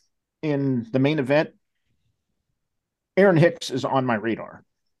 15-teamer in the main event, Aaron Hicks is on my radar.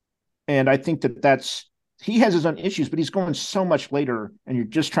 And I think he has his own issues, but he's going so much later and you're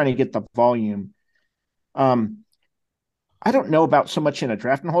just trying to get the volume. I don't know about so much in a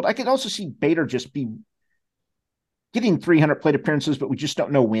draft and hold. I could also see Bader just be getting 300 plate appearances, but we just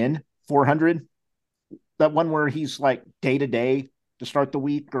don't know when. 400, that one where he's like day to day to start the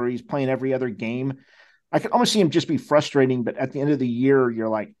week, or he's playing every other game. I could almost see him just be frustrating, but at the end of the year, you're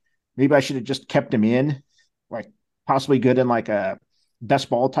like, maybe I should have just kept him in, like possibly good in like a best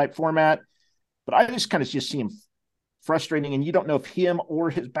ball type format. But I just kind of just see him frustrating, and you don't know if him or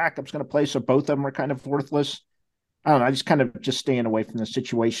his backup's going to play, so both of them are kind of worthless. I don't know. I just kind of just staying away from the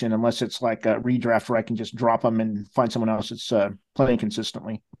situation unless it's like a redraft where I can just drop them and find someone else that's playing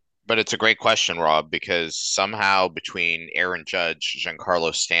consistently. But it's a great question, Rob, because somehow between Aaron Judge,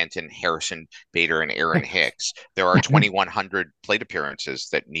 Giancarlo Stanton, Harrison Bader, and Aaron Hicks, there are 2,100 plate appearances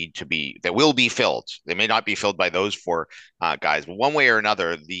that will be filled. They may not be filled by those four guys, but one way or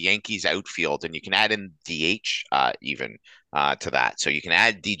another, the Yankees outfield, and you can add in DH even to that. So you can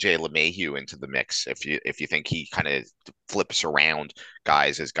add DJ LeMahieu into the mix if you think he kind of flips around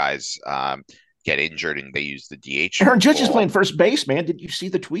guys as guys get injured and they use the DH. Aaron Judge is playing first base, man. Did you see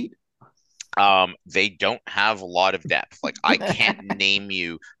the tweet? They don't have a lot of depth. Like I can't name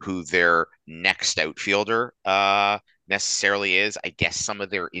you who their next outfielder necessarily is. I guess some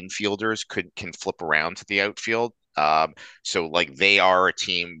of their infielders can flip around to the outfield. So like they are a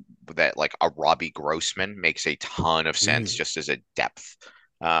team that like a Robbie Grossman makes a ton of sense just as a depth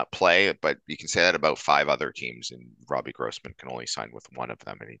play, but you can say that about 5 other teams, and Robbie Grossman can only sign with one of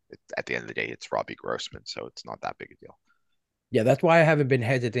them. And at the end of the day, it's Robbie Grossman, so it's not that big a deal. Yeah, that's why I haven't been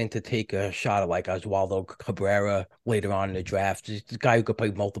hesitant to take a shot at like Oswaldo Cabrera later on in the draft. He's the guy who could play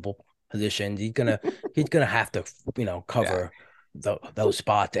multiple positions. He's gonna have to cover those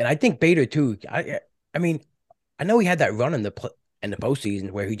spots. And I think Bader too. I mean, I know he had that run in the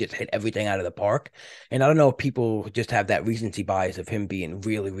postseason where he just hit everything out of the park. And I don't know if people just have that recency bias of him being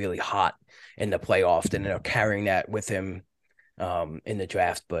really, really hot in the playoffs and they're carrying that with him in the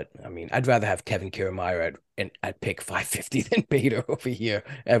draft. But I mean, I'd rather have Kevin Kiermaier at pick 550 than Bader over here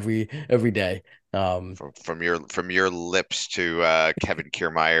every day. From your lips to Kevin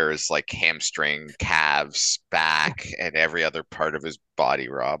Kiermaier's like hamstring, calves, back, and every other part of his body,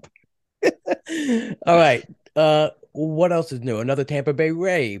 Rob. All right. what else is new? Another Tampa Bay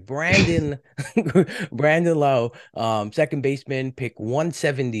Ray, Brandon Brandon Lowe, second baseman, pick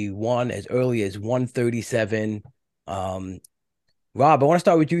 171 as early as 137. Rob, I want to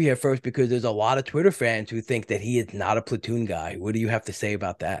start with you here first because there's a lot of Twitter fans who think that he is not a platoon guy. What do you have to say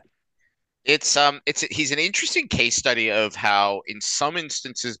about that? He's an interesting case study of how in some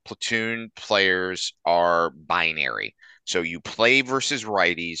instances platoon players are binary. So you play versus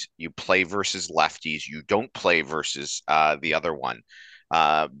righties, you play versus lefties, you don't play versus the other one.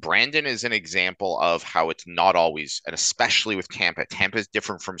 Brandon is an example of how it's not always, and especially with Tampa. Tampa is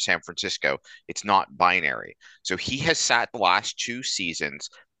different from San Francisco. It's not binary. So he has sat the last 2 seasons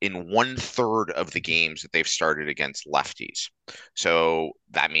in 1/3 of the games that they've started against lefties. So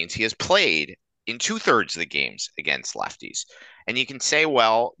that means he has played in 2/3 of the games against lefties. And you can say,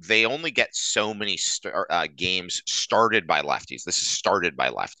 well, they only get so many games started by lefties. This is started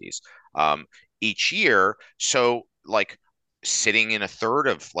by lefties each year. So, like, sitting in a third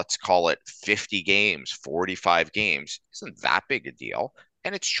of, let's call it 50 games, 45 games, isn't that big a deal.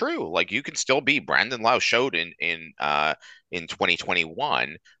 And it's true. Like, you can still be Brandon Lowe showed in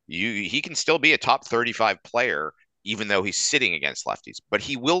 2021. He can still be a top 35 player even though he's sitting against lefties. But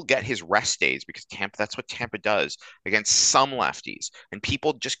he will get his rest days because that's what Tampa does against some lefties. And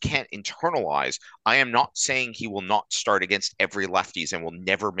people just can't internalize. I am not saying he will not start against every lefties and will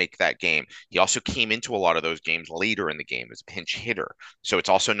never make that game. He also came into a lot of those games later in the game as a pinch hitter. So it's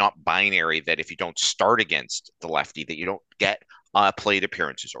also not binary that if you don't start against the lefty that you don't get plate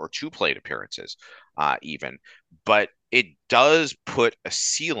appearances or 2 plate appearances even. But it does put a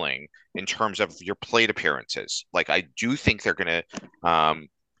ceiling in terms of your plate appearances. Like, I do think they're going to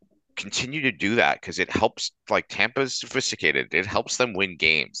continue to do that because it helps. Like, Tampa's sophisticated. It helps them win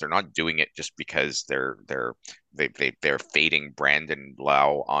games. They're not doing it just because they're fading Brandon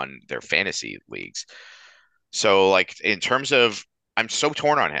Lowe on their fantasy leagues. So, like, in terms of, I'm so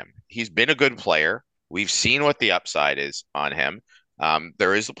torn on him. He's been a good player. We've seen what the upside is on him.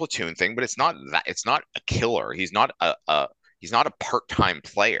 There is a platoon thing, but it's not a killer. He's not a part-time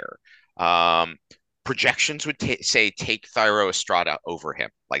player. Projections would say take Thairo Estrada over him.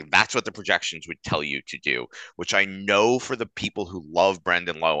 Like, that's what the projections would tell you to do, which I know for the people who love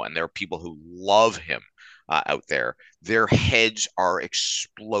Brandon Lowe, and there are people who love him out there, their heads are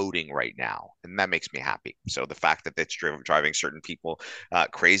exploding right now. And that makes me happy. So the fact that that's driving certain people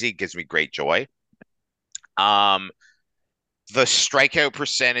crazy gives me great joy. The strikeout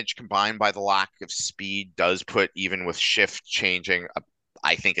percentage combined by the lack of speed does put, even with shift changing,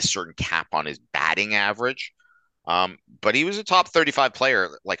 I think a certain cap on his batting average. But he was a top 35 player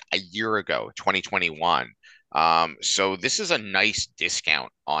like a year ago, 2021. So this is a nice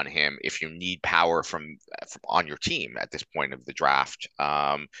discount on him if you need power from on your team at this point of the draft.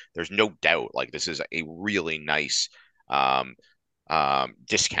 There's no doubt, like, this is a really nice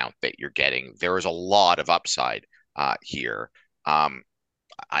discount that you're getting. There is a lot of upside here.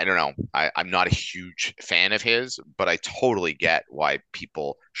 I don't know. I'm not a huge fan of his, but I totally get why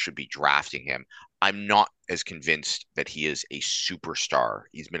people should be drafting him. I'm not as convinced that he is a superstar.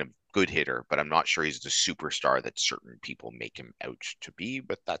 He's been a good hitter, but I'm not sure he's the superstar that certain people make him out to be.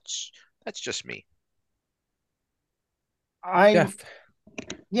 But that's just me.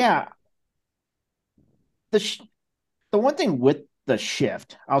 Yeah. The one thing with the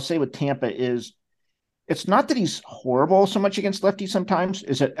shift, I'll say with Tampa is, it's not that he's horrible so much against lefties sometimes,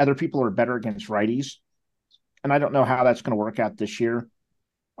 is that other people are better against righties. And I don't know how that's going to work out this year.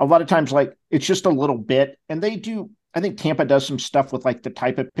 A lot of times, like, it's just a little bit. And they do, I think Tampa does some stuff with, like, the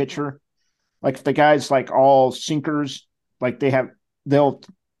type of pitcher. Like, if the guy's, like, all sinkers, like, they'll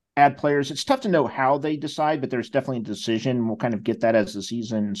add players. It's tough to know how they decide, but there's definitely a decision. We'll kind of get that as the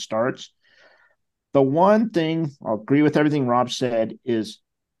season starts. The one thing, I'll agree with everything Rob said, is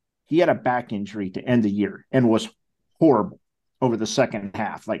he had a back injury to end the year and was horrible over the second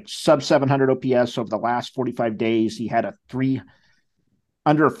half, like sub 700 OPS over the last 45 days. He had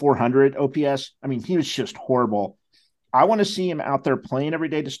under 400 OPS. I mean, he was just horrible. I want to see him out there playing every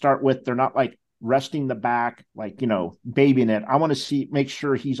day to start with. They're not like resting the back, like, babying it. I want to make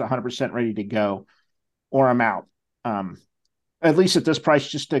sure he's 100% ready to go, or I'm out. At least at this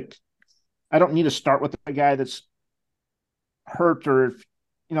price, I don't need to start with a guy that's hurt, or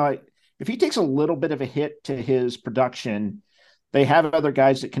if he takes a little bit of a hit to his production, they have other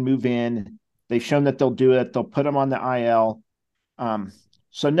guys that can move in. They've shown that they'll do it. They'll put him on the IL.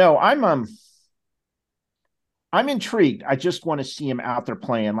 So no, I'm intrigued. I just want to see him out there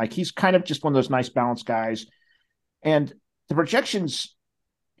playing. Like, he's kind of just one of those nice balanced guys. And the projections,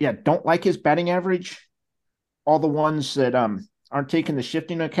 don't like his batting average. All the ones that aren't taking the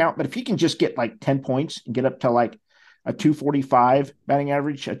shifting into account. But if he can just get like 10 points and get up to like a 245 batting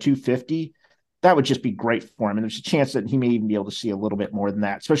average, a 250, that would just be great for him. And there's a chance that he may even be able to see a little bit more than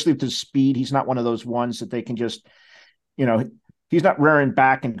that, especially with his speed. He's not one of those ones that they can just, he's not rearing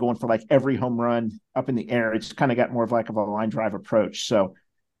back and going for like every home run up in the air. It's kind of got more of like a line drive approach. So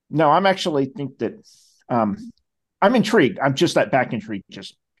no, I'm actually think that I'm intrigued. I'm just that back injury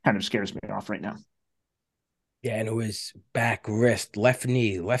just kind of scares me off right now. Yeah, and it was back, wrist, left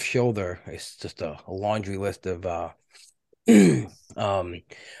knee, left shoulder. It's just a laundry list of I'm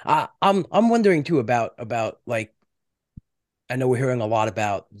wondering too about like, I know we're hearing a lot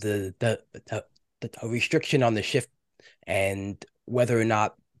about the restriction on the shift and whether or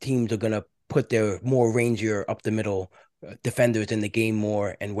not teams are gonna put their more rangier up the middle defenders in the game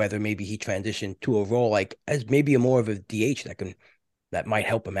more, and whether maybe he transitioned to a role like as maybe a more of a DH that might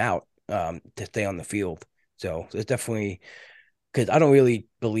help him out to stay on the field. So there's definitely, because I don't really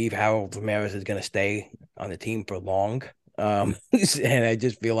believe Harold Ramirez is going to stay on the team for long. And I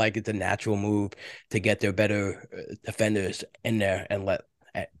just feel like it's a natural move to get their better defenders in there and let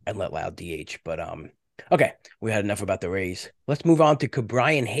Loud DH. But okay, we had enough about the Rays. Let's move on to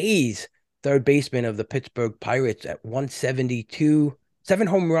Ke'Bryan Hayes, third baseman of the Pittsburgh Pirates at 172, 7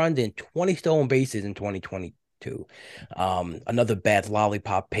 home runs and 20 stolen bases in 2022. Another bad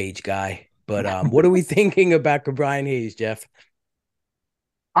lollipop page guy. But what are we thinking about Ke'Bryan Hayes, Jeff?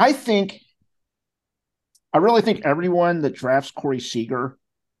 I really think everyone that drafts Corey Seager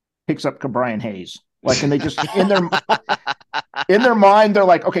picks up Ke'Bryan Hayes. Like, and they just in their mind, they're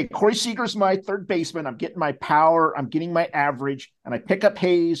like, okay, Corey Seager's my third baseman. I'm getting my power, I'm getting my average, and I pick up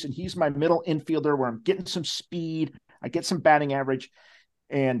Hayes, and he's my middle infielder where I'm getting some speed, I get some batting average,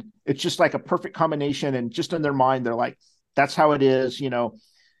 and it's just like a perfect combination. And just in their mind, they're like, that's how it is,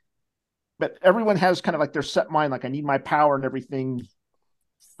 But everyone has kind of like their set mind, like I need my power and everything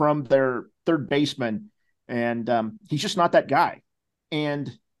from their third baseman. And he's just not that guy. And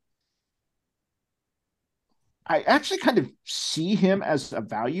I actually kind of see him as a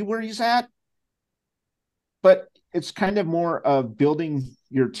value where he's at, but it's kind of more of building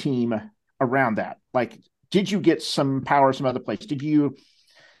your team around that. Like, did you get some power some other place? Did you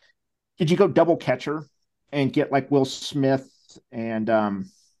go double catcher and get like Will Smith and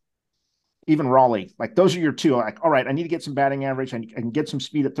even Raleigh? Like, those are your two. Like, all right, I need to get some batting average. I can get some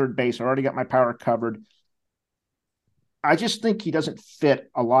speed at third base. I already got my power covered. I just think he doesn't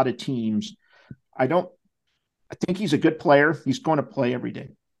fit a lot of teams. I think he's a good player. He's going to play every day.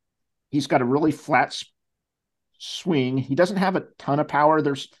 He's got a really flat swing. He doesn't have a ton of power.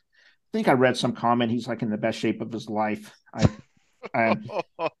 I think I read some comment. He's like in the best shape of his life.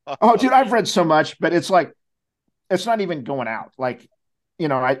 Oh, dude, I've read so much, but it's like, it's not even going out. Like,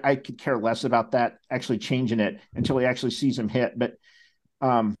 I could care less about that actually changing it until he actually sees him hit. But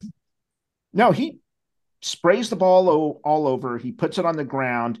no, he sprays the ball all over. He puts it on the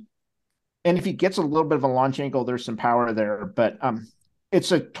ground. And if he gets a little bit of a launch angle, there's some power there. But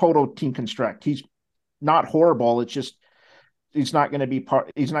it's a total team construct. He's not horrible. It's just he's not going to be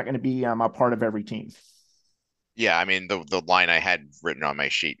a part of every team. Yeah, I mean, the line I had written on my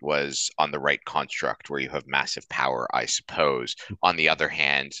sheet was on the right construct where you have massive power, I suppose. On the other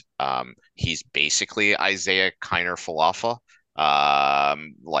hand, he's basically Isaiah Kiner Falefa.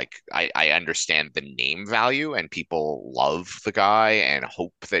 Like I understand the name value and people love the guy and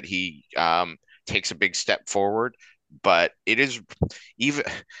hope that he takes a big step forward, but it is, even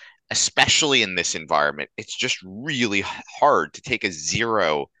especially in this environment, it's just really hard to take a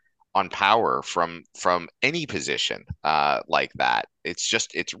zero on power from any position like that.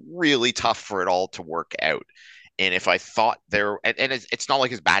 It's really tough for it all to work out. And if I thought it's not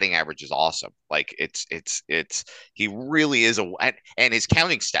like his batting average is awesome. Like he really is and his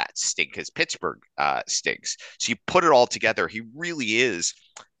counting stats stink as Pittsburgh stinks. So you put it all together, he really is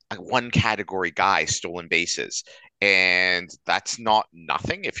a one category guy, stolen bases. And that's not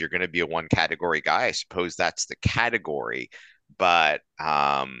nothing. If you're going to be a one category guy, I suppose that's the category. But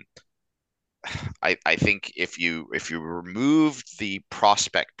I think if you removed the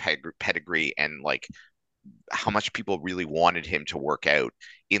prospect pedigree and like how much people really wanted him to work out,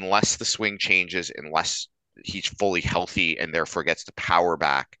 unless the swing changes, unless he's fully healthy and therefore gets the power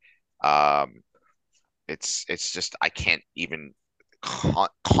back, it's just I can't even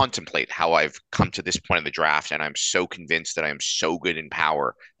contemplate how I've come to this point in the draft, and I'm so convinced that I am so good in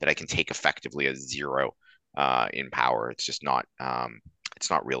power that I can take effectively a zero in power. It's just not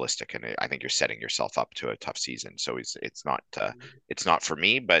realistic, and I think you're setting yourself up to a tough season. So it's not for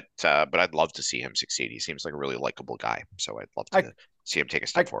me, but I'd love to see him succeed. He seems like a really likable guy, so I'd love to see him take a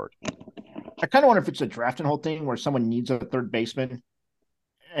step forward. I kind of wonder if it's a draft and whole thing where someone needs a third baseman,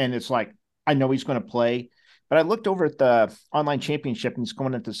 and it's like, I know he's going to play, But I looked over at the online championship and he's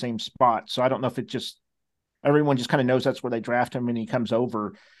going at the same spot. So I don't know if it just everyone just kind of knows that's where they draft him and he comes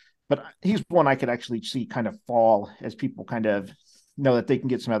over. But he's one I could actually see kind of fall as people kind of know that they can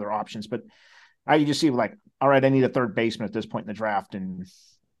get some other options. But I just see like, all right, I need a third baseman at this point in the draft, and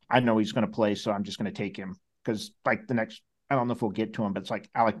I know he's going to play, so I'm just going to take him because like the next, I don't know if we'll get to him, but it's like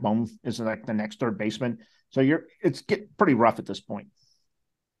Alec Bohm is like the next third baseman. So it's getting pretty rough at this point.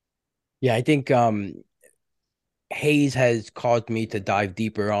 Yeah, I think Hayes has caused me to dive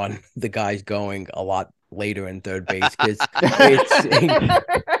deeper on the guys going a lot later in third base because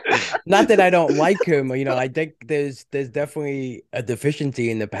it's not that I don't like him. I think there's definitely a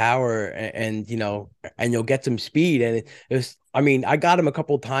deficiency in the power and you'll get some speed. And I got him a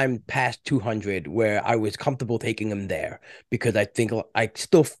couple times past 200 where I was comfortable taking him there because I think I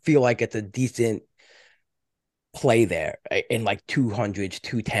still feel like it's a decent play there in like 200s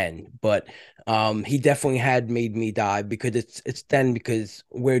 210, but he definitely had made me dive because it's then because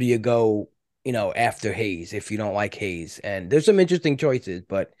where do you go after Hayes if you don't like Hayes? And there's some interesting choices,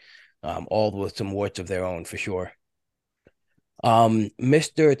 but all with some warts of their own for sure.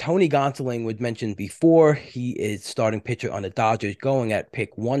 Mr. Tony Gonsolin was mentioned before. He is starting pitcher on the Dodgers, going at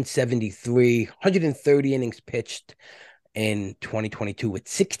pick 173, 130 innings pitched in 2022 with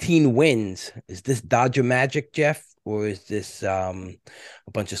 16 wins. Is this Dodger magic, Jeff, or is this a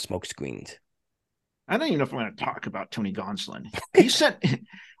bunch of smoke screens? I don't even know if I'm going to talk about Tony Gonsolin.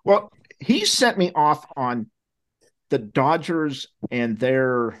 He sent me off on the Dodgers and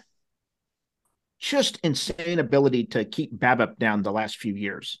their just insane ability to keep BABIP down the last few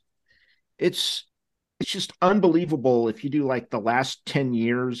years. It's just unbelievable if you do like the last 10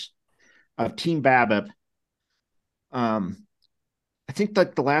 years of Team BABIP. I think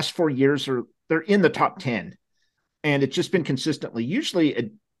that the last 4 years they're in the top 10, and it's just been consistently.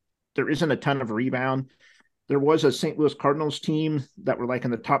 Usually there isn't a ton of rebound. There was a St. Louis Cardinals team that were like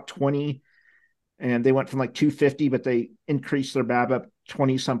in the top 20, and they went from like 250, but they increased their BABIP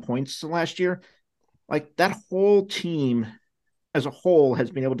 20 some points last year. Like that whole team as a whole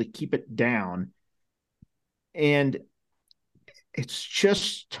has been able to keep it down. And it's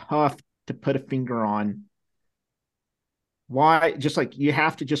just tough to put a finger on why. Just like you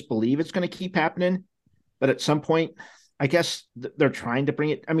have to just believe it's going to keep happening. But at some point, I guess they're trying to bring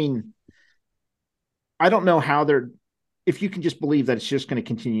it. I mean, I don't know how if you can just believe that it's just going to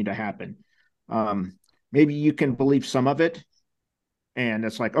continue to happen. Maybe you can believe some of it. And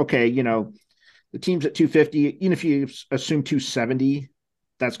it's like, okay, the team's at 250, even if you assume 270,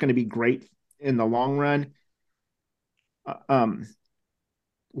 that's going to be great in the long run.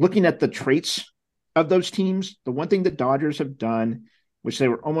 Looking at the traits of those teams, the one thing the Dodgers have done, which they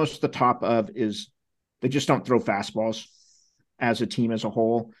were almost the top of, is they just don't throw fastballs as a team as a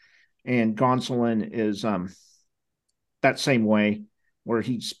whole. And Gonsolin is that same way, where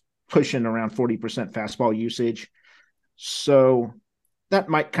he's pushing around 40% fastball usage. So that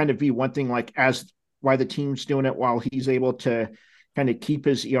might kind of be one thing, like as why the team's doing it while he's able to kind of keep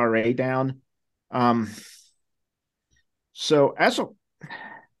his ERA down. So I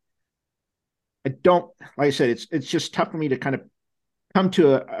don't, like I said, it's just tough for me to kind of come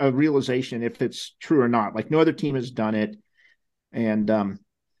to a realization if it's true or not. Like no other team has done it. And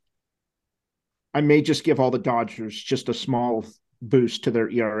I may just give all the Dodgers just a small boost to their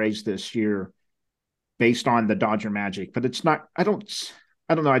ERAs this year based on the Dodger magic, but it's not, I don't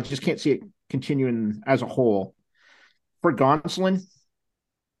know. I just can't see it continuing as a whole. For Gonsolin,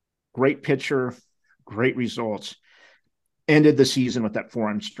 great pitcher, great results. Ended the season with that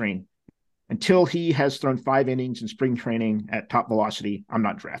forearm strain. Until he has thrown 5 innings in spring training at top velocity, I'm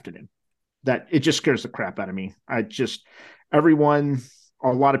not drafting him. That it just scares the crap out of me.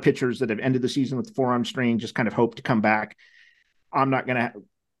 A lot of pitchers that have ended the season with forearm strain just kind of hope to come back. I'm not going to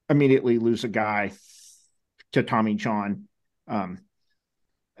immediately lose a guy to Tommy John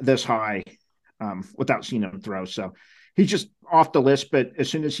this high without seeing him throw. So he's just off the list, but as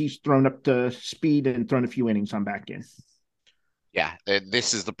soon as he's thrown up to speed and thrown a few innings, I'm back in. Yeah,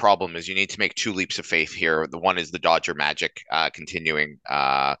 this is the problem, is you need to make 2 leaps of faith here. The one is the Dodger magic continuing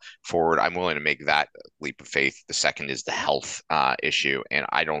forward. I'm willing to make that leap of faith. The second is the health issue. And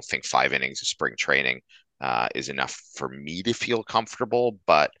I don't think 5 innings of spring training is enough for me to feel comfortable.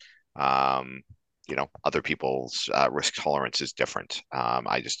 But, other people's risk tolerance is different.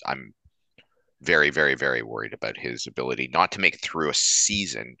 I'm very, very, very worried about his ability not to make it through a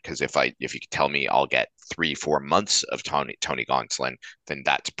season. Because if you tell me I'll get 3-4 months of Tony Gonsolin, then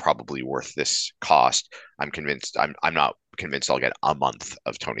that's probably worth this cost. I'm not convinced I'll get a month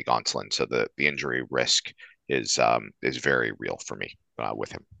of Tony Gonsolin. So the injury risk is very real for me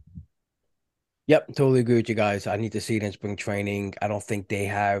with him. Yep, totally agree with you guys. I need to see it in spring training. I don't think they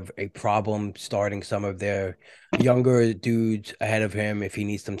have a problem starting some of their younger dudes ahead of him if he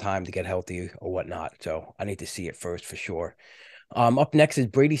needs some time to get healthy or whatnot. So I need to see it first for sure. Up next is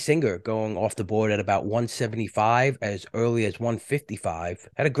Brady Singer going off the board at about 175 as early as 155.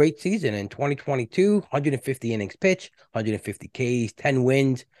 Had a great season in 2022, 150 innings pitched, 150 Ks, 10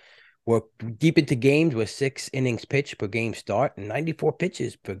 wins. Worked deep into games with 6 innings pitched per game start and 94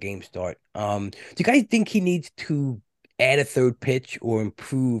 pitches per game start. Do you guys think he needs to add a third pitch or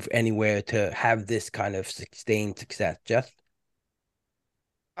improve anywhere to have this kind of sustained success, Jeff?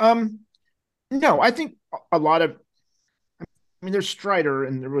 No, I think a lot of. I mean, there's Strider,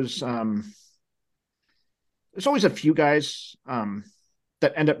 and there's always a few guys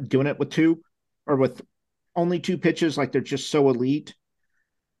that end up doing it with two or with only two pitches, like they're just so elite.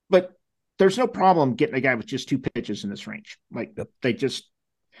 But there's no problem getting a guy with just two pitches in this range. Like they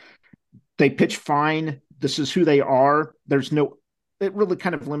pitch fine. This is who they are. It really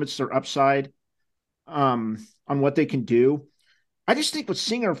kind of limits their upside on what they can do. I just think with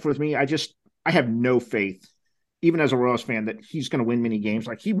Singer, for me, I have no faith, even as a Royals fan, that he's going to win many games.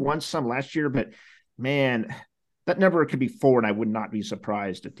 Like he won some last year, but man, that number could be 4, and I would not be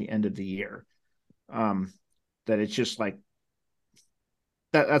surprised at the end of the year. That it's just like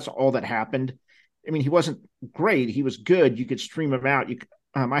that's all that happened. I mean, he wasn't great. He was good. You could stream him out.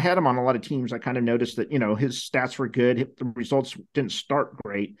 I had him on a lot of teams. I kind of noticed that, his stats were good. The results didn't start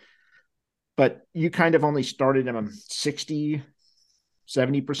great, but you kind of only started him 60,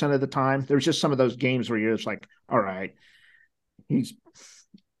 70% of the time. There's just some of those games where you're just like, all right, he's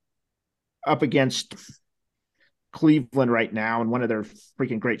up against Cleveland right now and one of their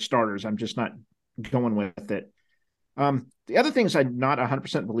freaking great starters. I'm just not going with it. The other thing is I'm not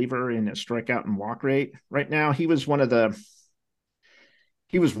 100% believer in a strikeout and walk rate right now. He was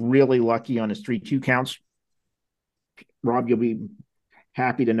really lucky on his 3-2 counts. Rob, you'll be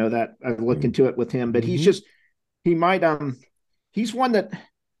happy to know that. I looked into it with him, but he's one that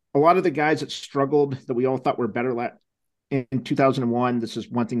a lot of the guys that struggled that we all thought were better in 2001, this is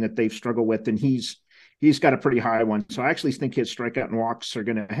one thing that they've struggled with, and he's got a pretty high one. So I actually think his strikeout and walks are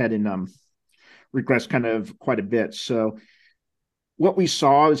going to head and regress kind of quite a bit. So what we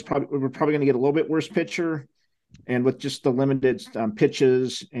saw is we're probably going to get a little bit worse pitcher, and with just the limited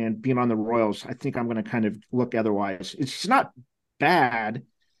pitches and being on the Royals, I think I'm going to kind of look otherwise. It's not bad,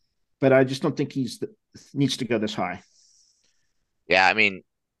 but I just don't think needs to go this high. Yeah, I mean,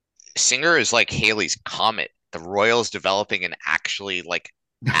 Singer is like Haley's Comet. The Royals developing an actually like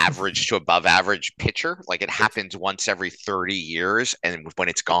average to above average pitcher. Like it happens once every 30 years. And when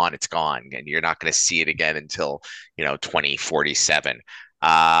it's gone, and you're not going to see it again until, 2047.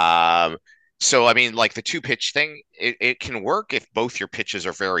 So, I mean, like the 2-pitch thing, it can work if both your pitches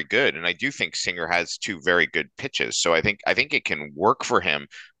are very good. And I do think Singer has 2 very good pitches. So I think it can work for him.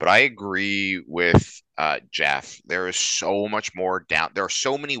 But I agree with Jeff. There is so much more down. There are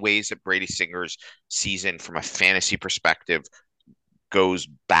so many ways that Brady Singer's season from a fantasy perspective goes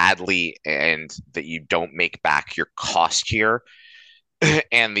badly and that you don't make back your cost here.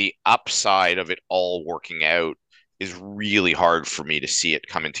 And the upside of it all working out is really hard for me to see it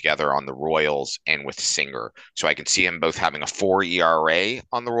coming together on the Royals and with Singer. So I can see him both having a 4 ERA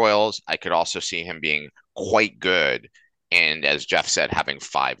on the Royals. I could also see him being quite good. And as Jeff said, having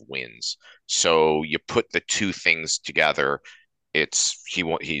 5 wins. So you put the two things together.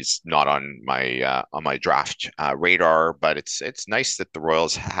 He's not on my draft radar, but it's nice that the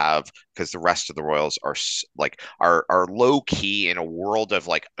Royals have, because the rest of the Royals are low key in a world of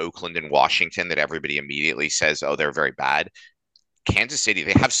like Oakland and Washington that everybody immediately says, oh, they're very bad. Kansas City,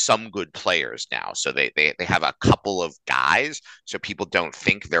 they have some good players now, so they have a couple of guys, so people don't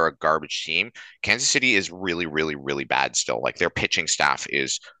think they're a garbage team. Kansas City is really, really, really bad still. Like their pitching staff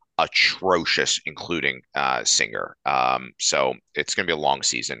is atrocious, including Singer. So it's going to be a long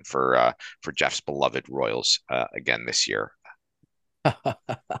season for Jeff's beloved Royals again this year.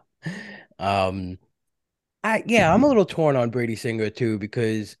 I'm a little torn on Brady Singer too,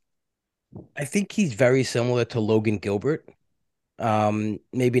 because I think he's very similar to Logan Gilbert.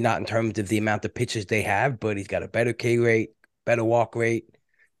 Maybe not in terms of the amount of pitches they have, but he's got a better K rate, better walk rate.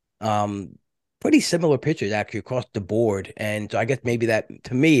 Pretty similar pitchers actually across the board. And so I guess maybe that,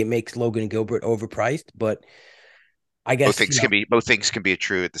 to me, it makes Logan Gilbert overpriced, but I guess both things can be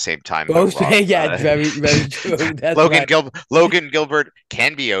true at the same time. Both, though, yeah, very, very true. That's Logan Gilbert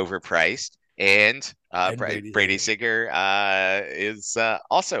can be overpriced, and Brady Singer is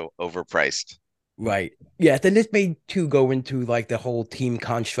also overpriced. Right. Yeah. Then this may too go into like the whole team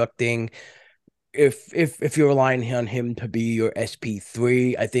construct thing. If you're relying on him to be your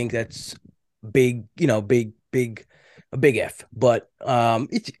SP3, I think that's big, a big if. But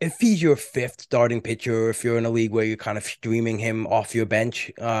if he's your fifth starting pitcher, if you're in a league where you're kind of streaming him off your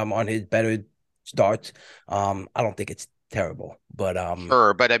bench on his better starts, I don't think it's terrible. But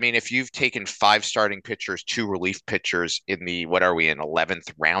Sure, but I mean, if you've taken five starting pitchers, two relief pitchers in the what are we in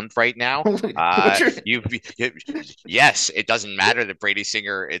 11th round right now? What's your Yes, it doesn't matter that Brady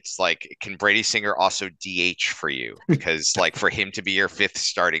Singer. It's like, can Brady Singer also DH for you? Because like for him to be your fifth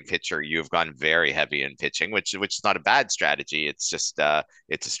starting pitcher, you've gone very heavy in pitching, which is not a bad strategy. It's just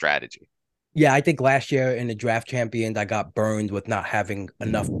it's a strategy. yeah, I think last year in the draft champions, I got burned with not having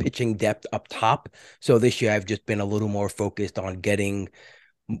enough pitching depth up top. So this year, I've just been a little more focused on getting,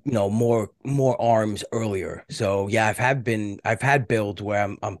 more arms earlier. So yeah, I've had builds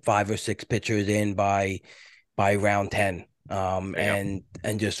where I'm five or six pitchers in by round 10. There you go.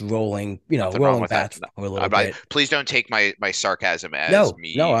 And just rolling, Nothing wrong rolling with that. bats for a little bit. Please don't take my sarcasm as No,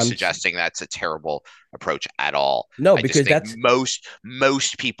 no, me suggesting that's a terrible approach at all. no, I just because think that's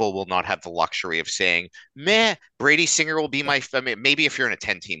most people will not have the luxury of saying, "Meh, Brady Singer will be my." I mean, maybe if you're in a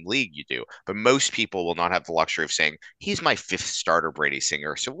 10-team league, you do, but most people will not have the luxury of saying he's my fifth starter, Brady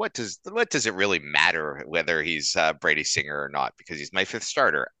Singer. So what does it really matter whether he's Brady Singer or not? Because he's my fifth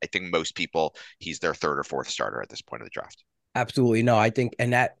starter. I think most people he's their third or fourth starter at this point of the draft. absolutely no. I think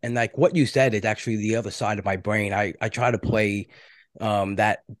and like what you said is actually the other side of my brain. I try to play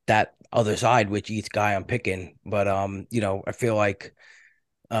that other side with each guy I'm picking, but I feel like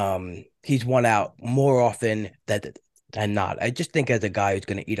he's won out more often than not. I just think as a guy who's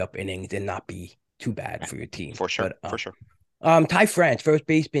going to eat up innings and not be too bad for your team. For sure, But for sure. Ty France, first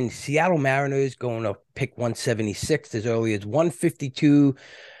baseman, Seattle Mariners, going to pick 176 as early as 152.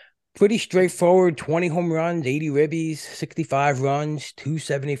 Pretty straightforward, 20 home runs, 80 ribbies, 65 runs,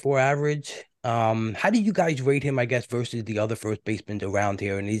 274 average. How do you guys rate him, I guess, versus the other first basemen around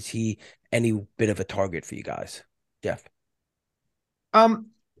here? And is he any bit of a target for you guys? Jeff?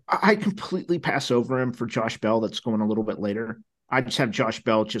 I completely pass over him for Josh Bell. That's going a little bit later. I just have Josh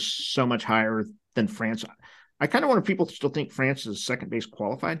Bell just so much higher than France. I kind of want people to still think France is second base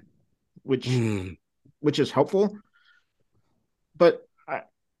qualified, which is helpful. But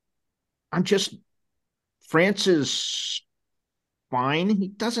I'm just France is fine. He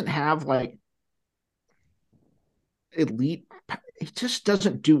doesn't have like elite. He just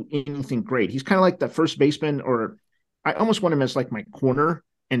doesn't do anything great. He's kind of like the first baseman, or I almost want him as like my corner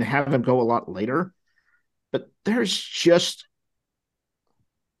and have him go a lot later. But there's just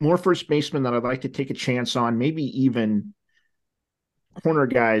more first basemen that I'd like to take a chance on, maybe even corner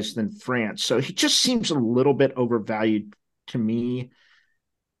guys than France. So he just seems a little bit overvalued to me.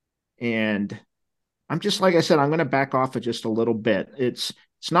 And I'm just, like I said, I'm going to back off it just a little bit. It's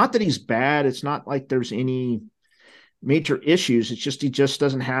not that he's bad. It's not like there's any major issues. It's just he just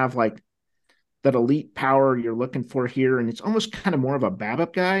doesn't have like that elite power you're looking for here. And it's almost kind of more of a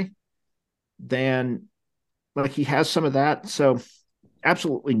BABIP guy than like he has some of that. So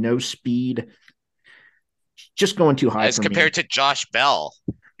absolutely no speed. Just going too high As for compared me. to Josh Bell.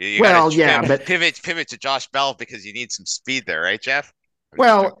 You Well, gotta yeah, but pivot to Josh Bell because you need some speed there, right, Jeff?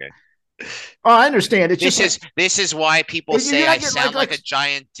 well, Okay. oh, I understand. It's This just is this is why people You're say not I getting, sound like like a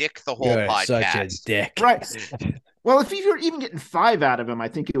giant dick the whole You're such a podcast. dick. right. Well, if you're even getting 5 out of him, I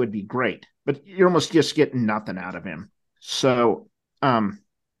think it would be great. But you're almost just getting nothing out of him. So I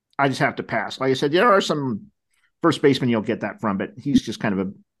just have to pass. Like I said, there are some first basemen you'll get that from, but he's just kind of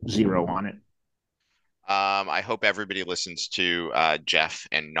a zero on it. I hope everybody listens to Jeff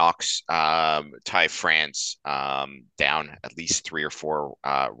and knocks Ty France down at least 3 or 4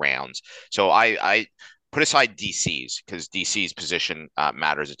 rounds. So I put aside DC's because DC's position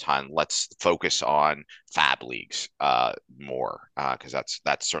matters a ton. Let's focus on fab leagues more because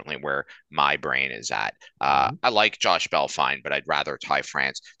that's certainly where my brain is at. I like Josh Bell fine, but I'd rather Ty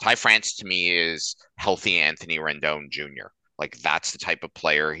France. Ty France to me is healthy Anthony Rendon Jr. Like that's the type of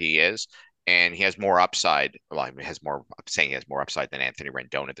player he is. And he has more upside. Well, I mean, saying he has more upside than Anthony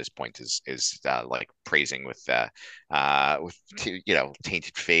Rendon at this point is like praising with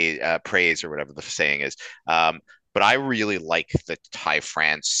tainted praise or whatever the saying is. But I really like the Ty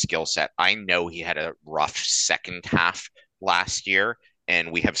France skill set. I know he had a rough second half last year,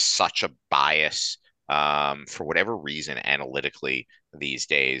 and we have such a bias for whatever reason analytically these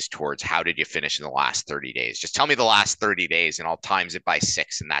days towards how did you finish in the last 30 days. Just tell me the last 30 days and I'll times it by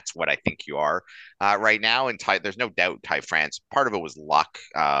 6, and that's what I think you are right now. And there's no doubt Ty France, part of it was luck,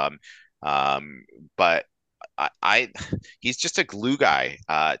 but he's just a glue guy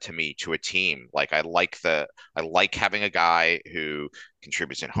to me, to a team. Like I like having a guy who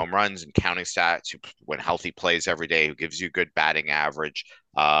contributes in home runs and counting stats, who when healthy plays every day, who gives you good batting average.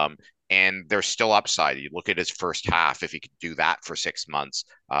 and there's still upside. You look at his first half; if he could do that for 6 months,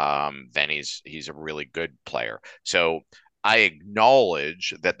 then he's a really good player. So I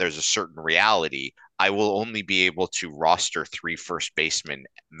acknowledge that there's a certain reality. I will only be able to roster 3 first basemen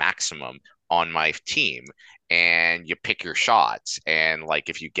maximum on my team, and you pick your shots. And like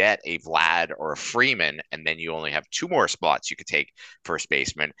if you get a Vlad or a Freeman, and then you only have 2 more spots you could take first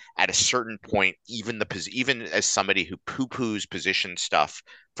baseman, at a certain point, even as somebody who poo-poos position stuff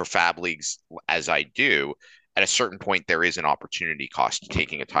for fab leagues as I do, at a certain point there is an opportunity cost to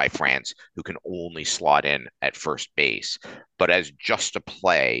taking a Ty France who can only slot in at first base. But as just a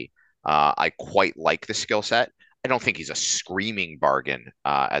play, I quite like the skill set. I don't think he's a screaming bargain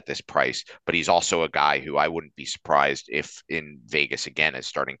at this price, but he's also a guy who I wouldn't be surprised if in Vegas again as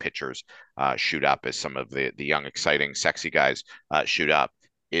starting pitchers shoot up, as some of the young, exciting, sexy guys shoot up,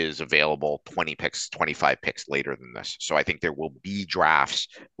 is available 20 picks, 25 picks later than this. So I think there will be drafts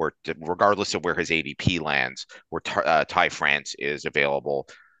where, regardless of where his ADP lands, where Ty France is available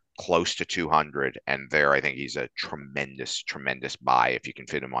close to 200, and there I think he's a tremendous, tremendous buy if you can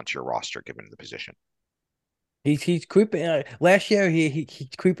fit him onto your roster given the position. He's creeping. Last year, he's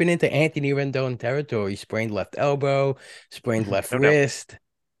creeping into Anthony Rendon territory. Sprained left elbow, sprained left wrist.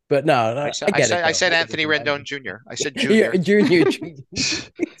 But no, I said Anthony Rendon Jr. I said Junior. Junior.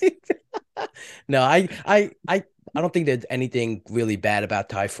 No, I don't think there's anything really bad about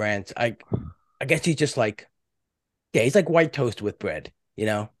Ty France. I guess he's just like, yeah, he's like white toast with bread,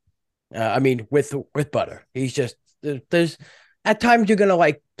 I mean, with butter. He's just there's at times you're gonna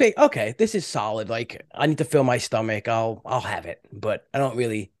like think, okay, this is solid. Like I need to fill my stomach. I'll have it, but I don't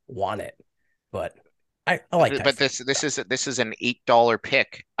really want it. But I like that. But this is an $8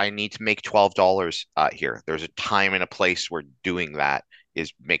 pick. I need to make $12 here. There's a time and a place where doing that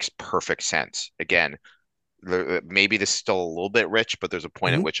makes perfect sense. Again, maybe this is still a little bit rich, but there's a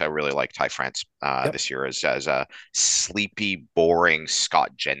point at which I really like Ty France this year as a sleepy, boring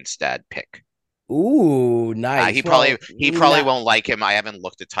Scott Genstad pick. Ooh, nice. He probably won't like him. I haven't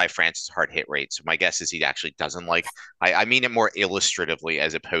looked at Ty France's hard hit rate, so my guess is he actually doesn't like. I mean it more illustratively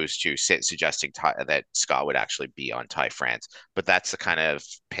as opposed to suggesting that Scott would actually be on Ty France. But that's the kind of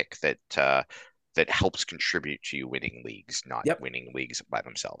pick that helps contribute to you winning leagues, not winning leagues by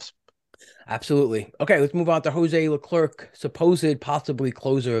themselves. Absolutely. Okay, let's move on to Jose Leclerc, supposed possibly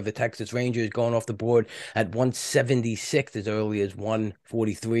closer of the Texas Rangers, going off the board at 176 as early as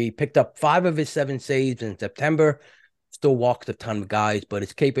 143. Picked up 5 of his 7 saves in September. Still walks a ton of guys, but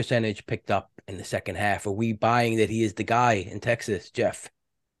his K percentage picked up in the second half. Are we buying that he is the guy in Texas, Jeff?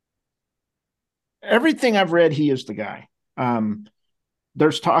 Everything I've read, he is the guy.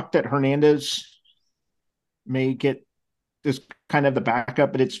 There's talk that Hernandez may get is kind of the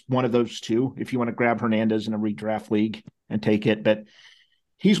backup, but it's one of those two if you want to grab Hernandez in a redraft league and take it. But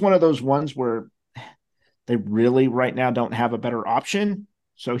he's one of those ones where they really right now don't have a better option.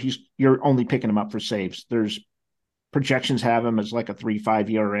 So you're only picking him up for saves. There's projections have him as like a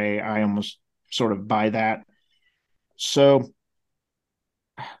 3.5 ERA. I almost sort of buy that. So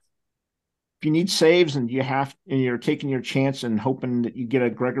if you need saves and you're taking your chance and hoping that you get a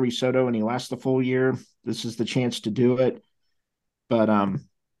Gregory Soto and he lasts the full year, this is the chance to do it. But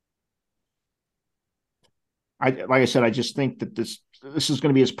like I said, I just think that this is going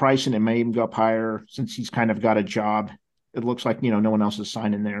to be his price, and it may even go up higher since he's kind of got a job. It looks like no one else is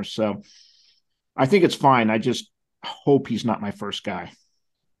signing there, so I think it's fine. I just hope he's not my first guy.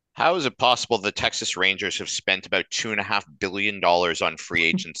 How is it possible the Texas Rangers have spent about $2.5 billion on free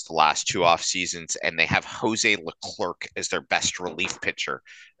agents the last 2 off seasons, and they have Jose Leclerc as their best relief pitcher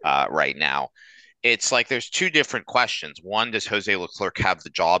right now? It's like there's 2 different questions. One, does Jose Leclerc have the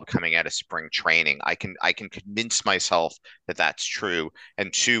job coming out of spring training? I can convince myself that that's true.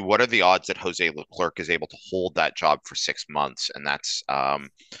 And 2, what are the odds that Jose Leclerc is able to hold that job for 6 months? And that's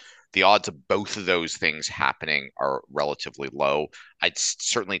the odds of both of those things happening are relatively low. I'd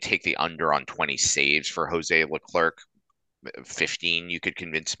certainly take the under on 20 saves for Jose Leclerc. 15, you could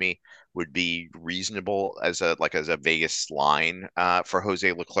convince me, would be reasonable as a Vegas line for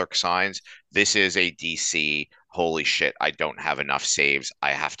Jose Leclerc signs. This is a DC. Holy shit! I don't have enough saves.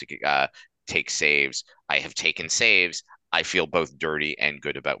 I have to take saves. I have taken saves. I feel both dirty and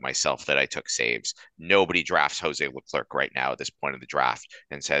good about myself that I took saves. Nobody drafts Jose Leclerc right now at this point of the draft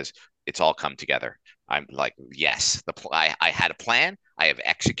and says it's all come together. I'm like, yes, I had a plan. I have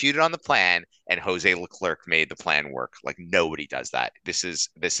executed on the plan, and Jose Leclerc made the plan work. Like nobody does that. This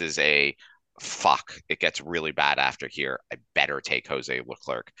is a fuck. It gets really bad after here. I better take Jose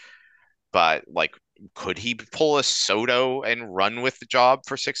Leclerc. But like, could he pull a Soto and run with the job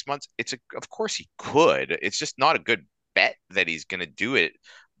for 6 months? Of course he could. It's just not a good bet that he's going to do it.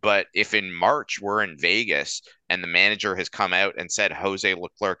 But if in March we're in Vegas and the manager has come out and said Jose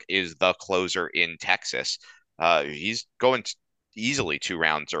Leclerc is the closer in Texas, he's going easily 2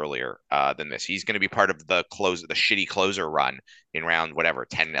 rounds earlier than this. He's going to be part of the shitty closer run in round whatever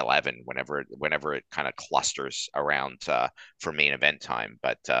 10, 11, whenever it kind of clusters around for main event time.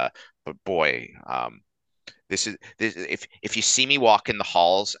 But boy, this is if you see me walk in the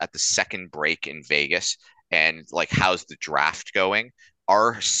halls at the second break in Vegas and like how's the draft going,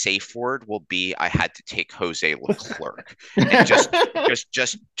 our safe word will be I had to take Jose Leclerc. And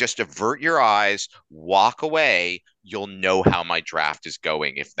just avert your eyes, walk away, you'll know how my draft is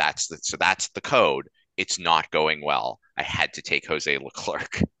going. If that's the code. It's not going well. I had to take Jose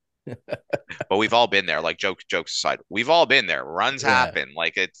Leclerc. But we've all been there. Like jokes aside, we've all been there. Runs happen.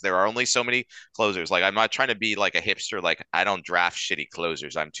 Like there are only so many closers. Like I'm not trying to be like a hipster. Like I don't draft shitty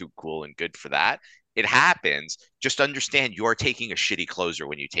closers. I'm too cool and good for that. It happens. Just understand you're taking a shitty closer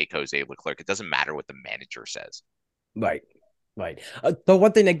when you take Jose Leclerc. It doesn't matter what the manager says. Right. The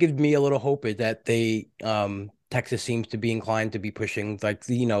one thing that gives me a little hope is that Texas seems to be inclined to be pushing like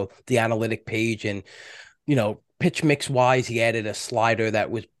the analytic page, and pitch mix wise, he added a slider that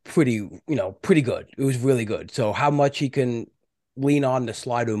was pretty good. It was really good. So how much he can lean on the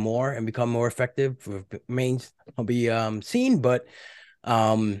slider more and become more effective remains will be seen. But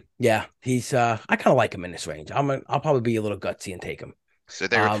he's I kind of like him in this range. I'll probably be a little gutsy and take him. So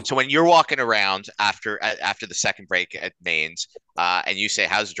so when you're walking around after the second break at Mains, and you say,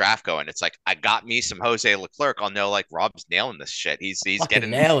 "How's the draft going?" It's like, I got me some Jose Leclerc. I'll know like Rob's nailing this shit. He's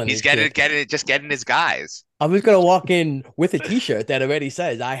getting his guys. I'm just gonna walk in with a T-shirt that already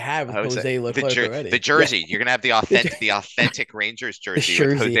says I have Jose Leclerc already. The jersey, you're gonna have the authentic Rangers jersey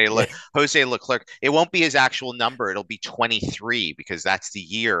with Jose Leclerc. It won't be his actual number; it'll be 23 because that's the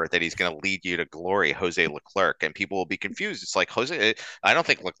year that he's gonna lead you to glory, Jose Leclerc. And people will be confused. It's like Jose. I don't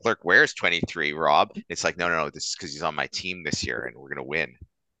think Leclerc wears 23, Rob. It's like no. This is because he's on my team this year, and we're gonna win.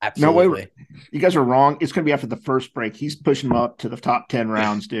 Absolutely. No, wait, you guys are wrong. It's going to be after the first break. He's pushing him up to the top 10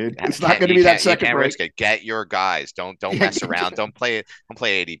 rounds, dude. It's not going to be that second break. Get your guys. Don't mess around. Don't play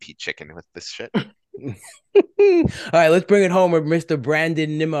ADP chicken with this shit. All right, let's bring it home with Mr.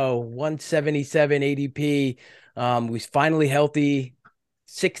 Brandon Nimmo, 177 ADP. He's finally healthy,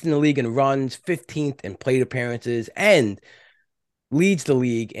 6th in the league in runs, 15th in plate appearances, and leads the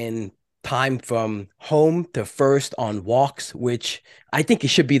league in time from home to first on walks, which I think it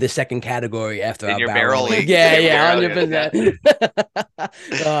should be the second category after in our your barrel league. Yeah,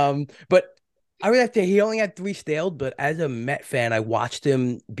 100%. But I would have to say he only had 3 staled, but as a Met fan, I watched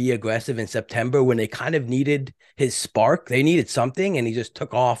him be aggressive in September when they kind of needed his spark. They needed something, and he just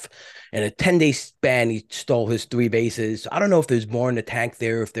took off. In a 10-day span, he stole his 3 bases. I don't know if there's more in the tank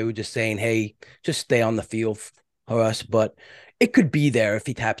there, if they were just saying, hey, just stay on the field for us, but it could be there if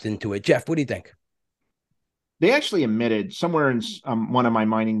he taps into it. Jeff, what do you think? They actually admitted somewhere in one of my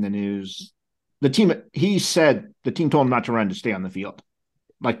mining the news, he said the team told him not to run, to stay on the field.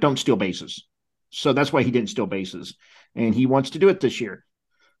 Like, don't steal bases. So that's why he didn't steal bases. And he wants to do it this year.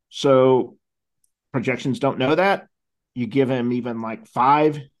 So projections don't know that. You give him even like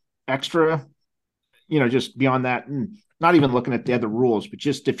 5 extra, just beyond that. And not even looking at the other rules, but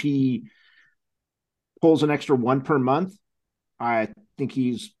just if he pulls an extra 1 per month, I think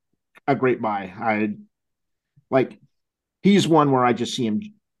he's a great buy. He's one where I just see him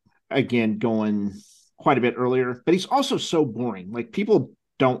again going quite a bit earlier, but he's also so boring. Like, people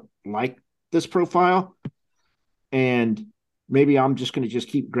don't like this profile, and maybe I'm just going to just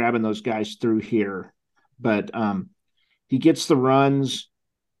keep grabbing those guys through here. But he gets the runs.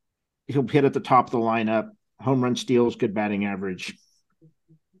 He'll hit at the top of the lineup. Home run steals, good batting average.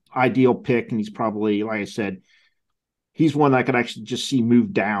 Ideal pick, and he's probably, like I said, he's one I could actually just see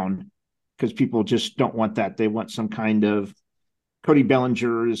move down because people just don't want that. They want some kind of Cody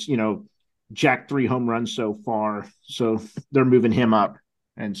Bellinger's, jack 3 home runs so far. So they're moving him up.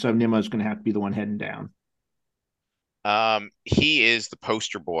 And so Nimmo's going to have to be the one heading down. He is the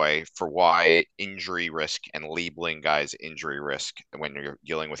poster boy for why injury risk and labeling guys injury risk when you're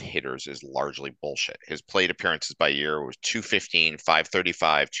dealing with hitters is largely bullshit. His plate appearances by year was 215,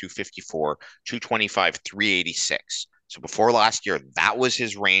 535, 254, 225, 386. So before last year, that was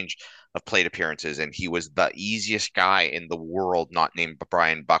his range of plate appearances, and he was the easiest guy in the world, not named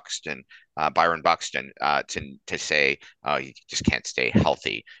Byron Buxton, to say he just can't stay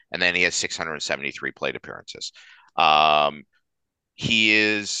healthy. And then he has 673 plate appearances. He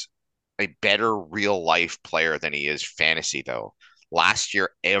is a better real life player than he is fantasy, though. Last year,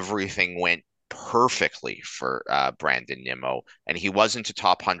 everything went perfectly for Brandon Nimmo, and he wasn't a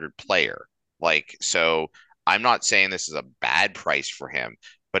top 100 player. So I'm not saying this is a bad price for him,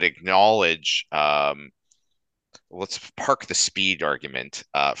 but acknowledge. Let's park the speed argument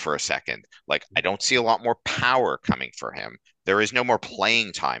for a second. Like, I don't see a lot more power coming for him. There is no more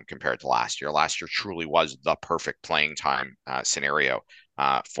playing time compared to last year. Last year truly was the perfect playing time scenario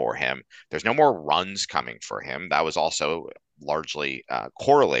for him. There's no more runs coming for him. That was also largely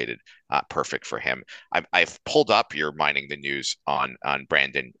correlated perfect for him. I've pulled up your mining the news on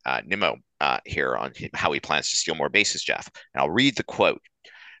Brandon Nimmo here on how he plans to steal more bases, Jeff. And I'll read the quote.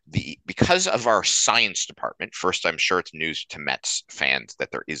 Because of our science department, first, I'm sure it's news to Mets fans that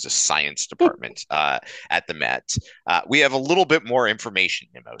there is a science department at the Mets. We have a little bit more information,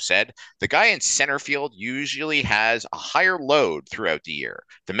 Nimmo said. The guy in center field usually has a higher load throughout the year.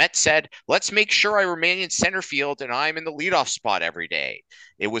 The Mets said, let's make sure I remain in center field and I'm in the leadoff spot every day.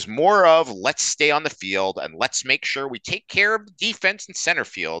 It was more of let's stay on the field and let's make sure we take care of the defense in center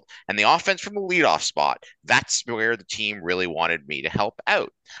field and the offense from the leadoff spot. That's where the team really wanted me to help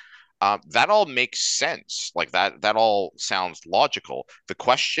out. That all makes sense. Like that all sounds logical. The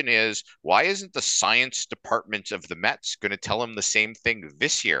question is, why isn't the science department of the Mets going to tell him the same thing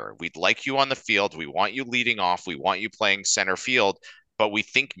this year? We'd like you on the field. We want you leading off. We want you playing center field. But we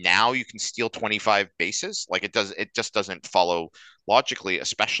think now you can steal 25 bases. Like it just doesn't follow logically,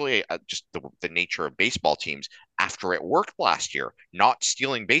 especially just the nature of baseball teams. After it worked last year, not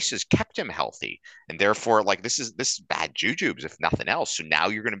stealing bases kept him healthy, and therefore, like this is bad jujubes if nothing else. So now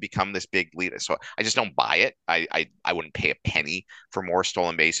you're going to become this big leader. So I just don't buy it. I wouldn't pay a penny for more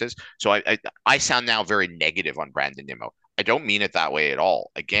stolen bases. So I sound now very negative on Brandon Nimmo. I don't mean it that way at all.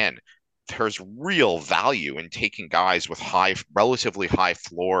 Again, there's real value in taking guys with relatively high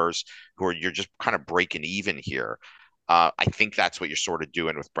floors you're just kind of breaking even here. I think that's what you're sort of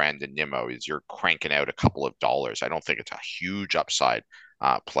doing with Brandon Nimmo is you're cranking out a couple of dollars. I don't think it's a huge upside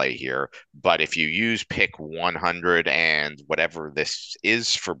play here, but if you use pick 100 and whatever this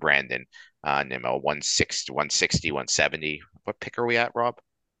is for Brandon Nimmo, 160, 160, 170. What pick are we at, Rob?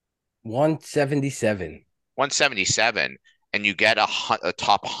 177. 177, and you get a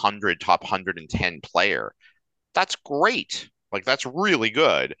top 100, top 110 player. That's great. Like that's really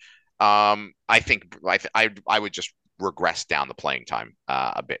good. I think I would just regress down the playing time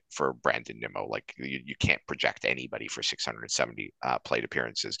a bit for Brandon Nimmo. Like you can't project anybody for 670 plate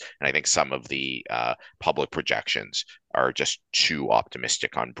appearances, and I think some of the public projections are just too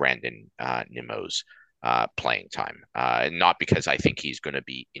optimistic on Brandon Nimmo's playing time. Not because I think he's going to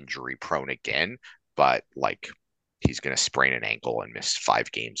be injury prone again, but like he's going to sprain an ankle and miss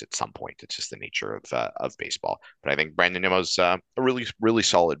 5 games at some point. It's just the nature of baseball. But I think Brandon Nimmo's a really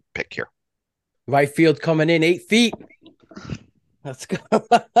solid pick here. Right field coming in 8 feet. Let's go.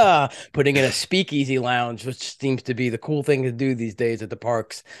 Putting in a speakeasy lounge, which seems to be the cool thing to do these days at the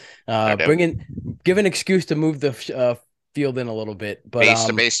parks. Give an excuse to move the field in a little bit. But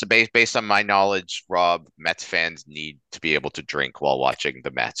based on my knowledge, Rob, Mets fans need to be able to drink while watching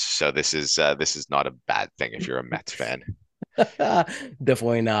the Mets. So this is not a bad thing if you're a Mets fan.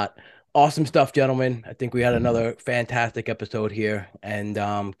 Definitely not. Awesome stuff, gentlemen. I think we had another fantastic episode here, and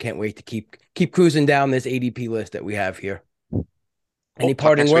can't wait to keep cruising down this ADP list that we have here. Any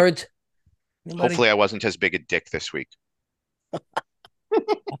parting words? Hopefully I wasn't as big a dick this week.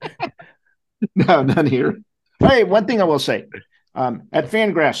 No, none here. Hey, one thing I will say. At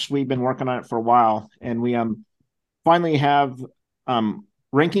Fangraphs, we've been working on it for a while, and we finally have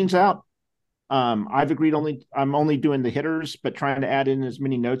rankings out. I've agreed I'm only doing the hitters, but trying to add in as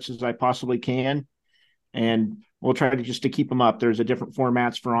many notes as I possibly can. And we'll try to keep them up. There's a different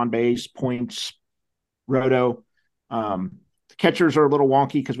formats for on base, points, roto. The catchers are a little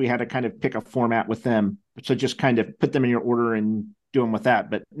wonky because we had to kind of pick a format with them. So just kind of put them in your order and do them with that.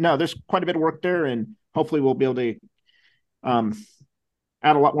 But no, there's quite a bit of work there, and hopefully we'll be able to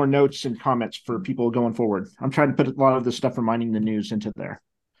add a lot more notes and comments for people going forward. I'm trying to put a lot of the stuff reminding the news into there.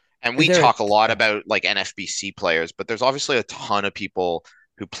 And we talk a lot about like NFBC players, but there's obviously a ton of people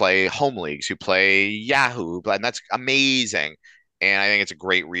who play home leagues, who play Yahoo, and that's amazing. And I think it's a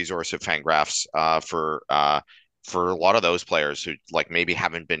great resource at Fangraphs for a lot of those players who like maybe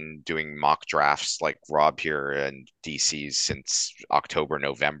haven't been doing mock drafts like Rob here and DC's since October,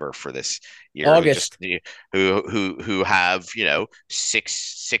 November for this year. August. Who have,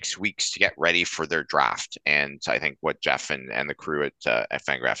 6 weeks to get ready for their draft. And I think what Jeff and the crew at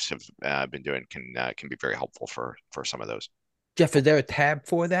Fangraphs have been doing can be very helpful for some of those. Jeff, is there a tab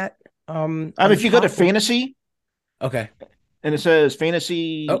for that? If you go to fantasy, okay, and it says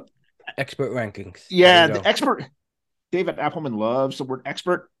fantasy. Oh. Expert rankings. Yeah, the expert. David Appelman loves the word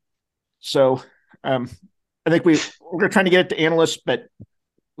expert. So I think we were trying to get it to analysts, but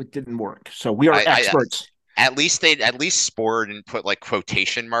it didn't work. So we are experts. At least Spore didn't put like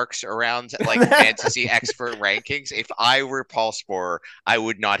quotation marks around like fantasy expert rankings. If I were Paul Spore, I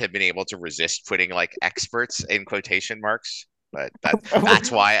would not have been able to resist putting like experts in quotation marks. But that's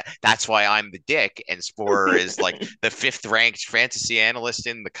why I'm the dick, and Spore is like the 5th ranked fantasy analyst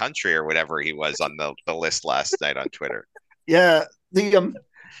in the country or whatever he was on the list last night on Twitter. Yeah, the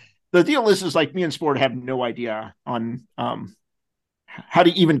deal is like me and Sport have no idea on how to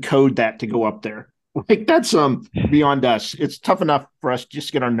even code that to go up there. Like that's beyond us. It's tough enough for us just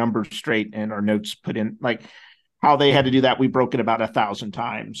to get our numbers straight and our notes put in. Like how they had to do that, we broke it about 1,000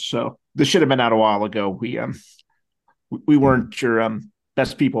 times. So this should have been out a while ago. We weren't your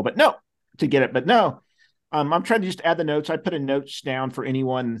best people, but no, to get it. But no, I'm trying to just add the notes. I put a notes down for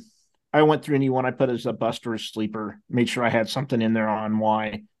anyone. I went through anyone I put as a bust or a sleeper, made sure I had something in there on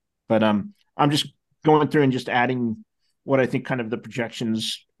why. But I'm just going through and just adding what I think kind of the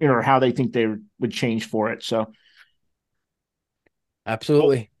projections, or how they think they would change for it. So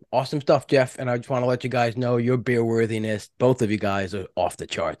absolutely. Awesome stuff, Jeff. And I just want to let you guys know your beer worthiness, both of you guys are off the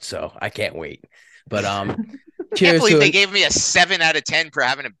charts. So I can't wait. But I can't believe they gave me a 7 out of 10 for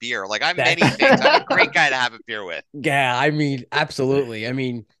having a beer. Like I'm many things. I'm a great guy to have a beer with. Yeah, I mean, absolutely. I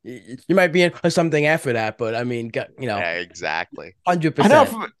mean, you might be in something after that, but I mean, yeah, exactly. 100%. I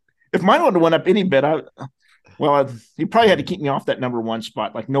know if mine would have went up any bit, he probably had to keep me off that number 1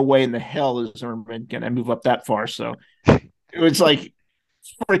 spot. Like, no way in the hell is Zimmerman going to move up that far. So it was like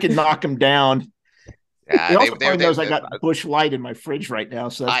freaking knock him down. Yeah, he also probably knows I got Busch Light in my fridge right now.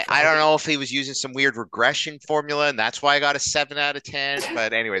 So I don't know if he was using some weird regression formula, and that's why I got a 7 out of 10.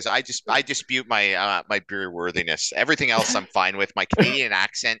 But anyways, I dispute my my beer worthiness. Everything else I'm fine with. My Canadian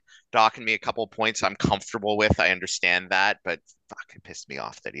accent docking me a couple of points I'm comfortable with. I understand that, but fuck, it pissed me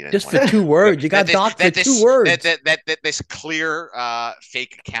off that he didn't. Just for 2 words, you got docked for 2 words. That this clear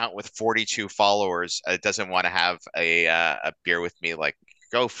fake account with 42 followers doesn't want to have a beer with me. Like,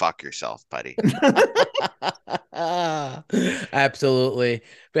 go fuck yourself, buddy. Absolutely.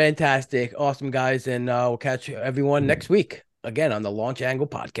 Fantastic. Awesome, guys. And we'll catch everyone next week again on the Launch Angle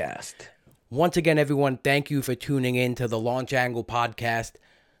Podcast. Once again, everyone, thank you for tuning in to the Launch Angle Podcast.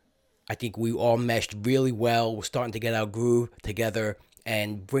 I think we all meshed really well. We're starting to get our groove together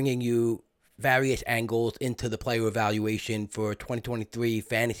and bringing you various angles into the player evaluation for 2023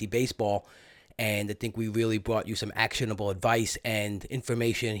 fantasy baseball. And I think we really brought you some actionable advice and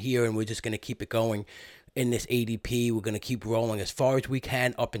information here, and we're just going to keep it going in this ADP. We're going to keep rolling as far as we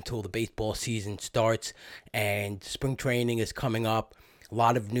can up until the baseball season starts, and spring training is coming up. A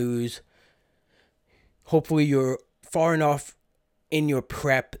lot of news. Hopefully you're far enough in your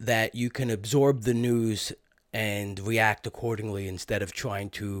prep that you can absorb the news and react accordingly instead of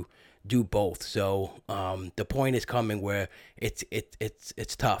trying to do both. So the point is coming where it's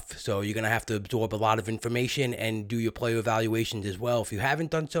tough. So you're gonna have to absorb a lot of information and do your player evaluations as well if you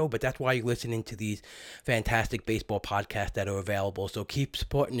haven't done so. But that's why you're listening to these fantastic baseball podcasts that are available. So keep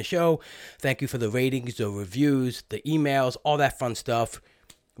supporting the show. Thank you for the ratings, the reviews, the emails, all that fun stuff.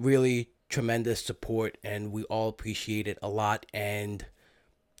 Really tremendous support, and we all appreciate it a lot. And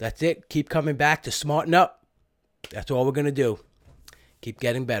that's it. Keep coming back to smarten up. That's all we're gonna do. Keep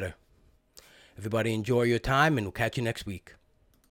getting better. Everybody enjoy your time, and we'll catch you next week.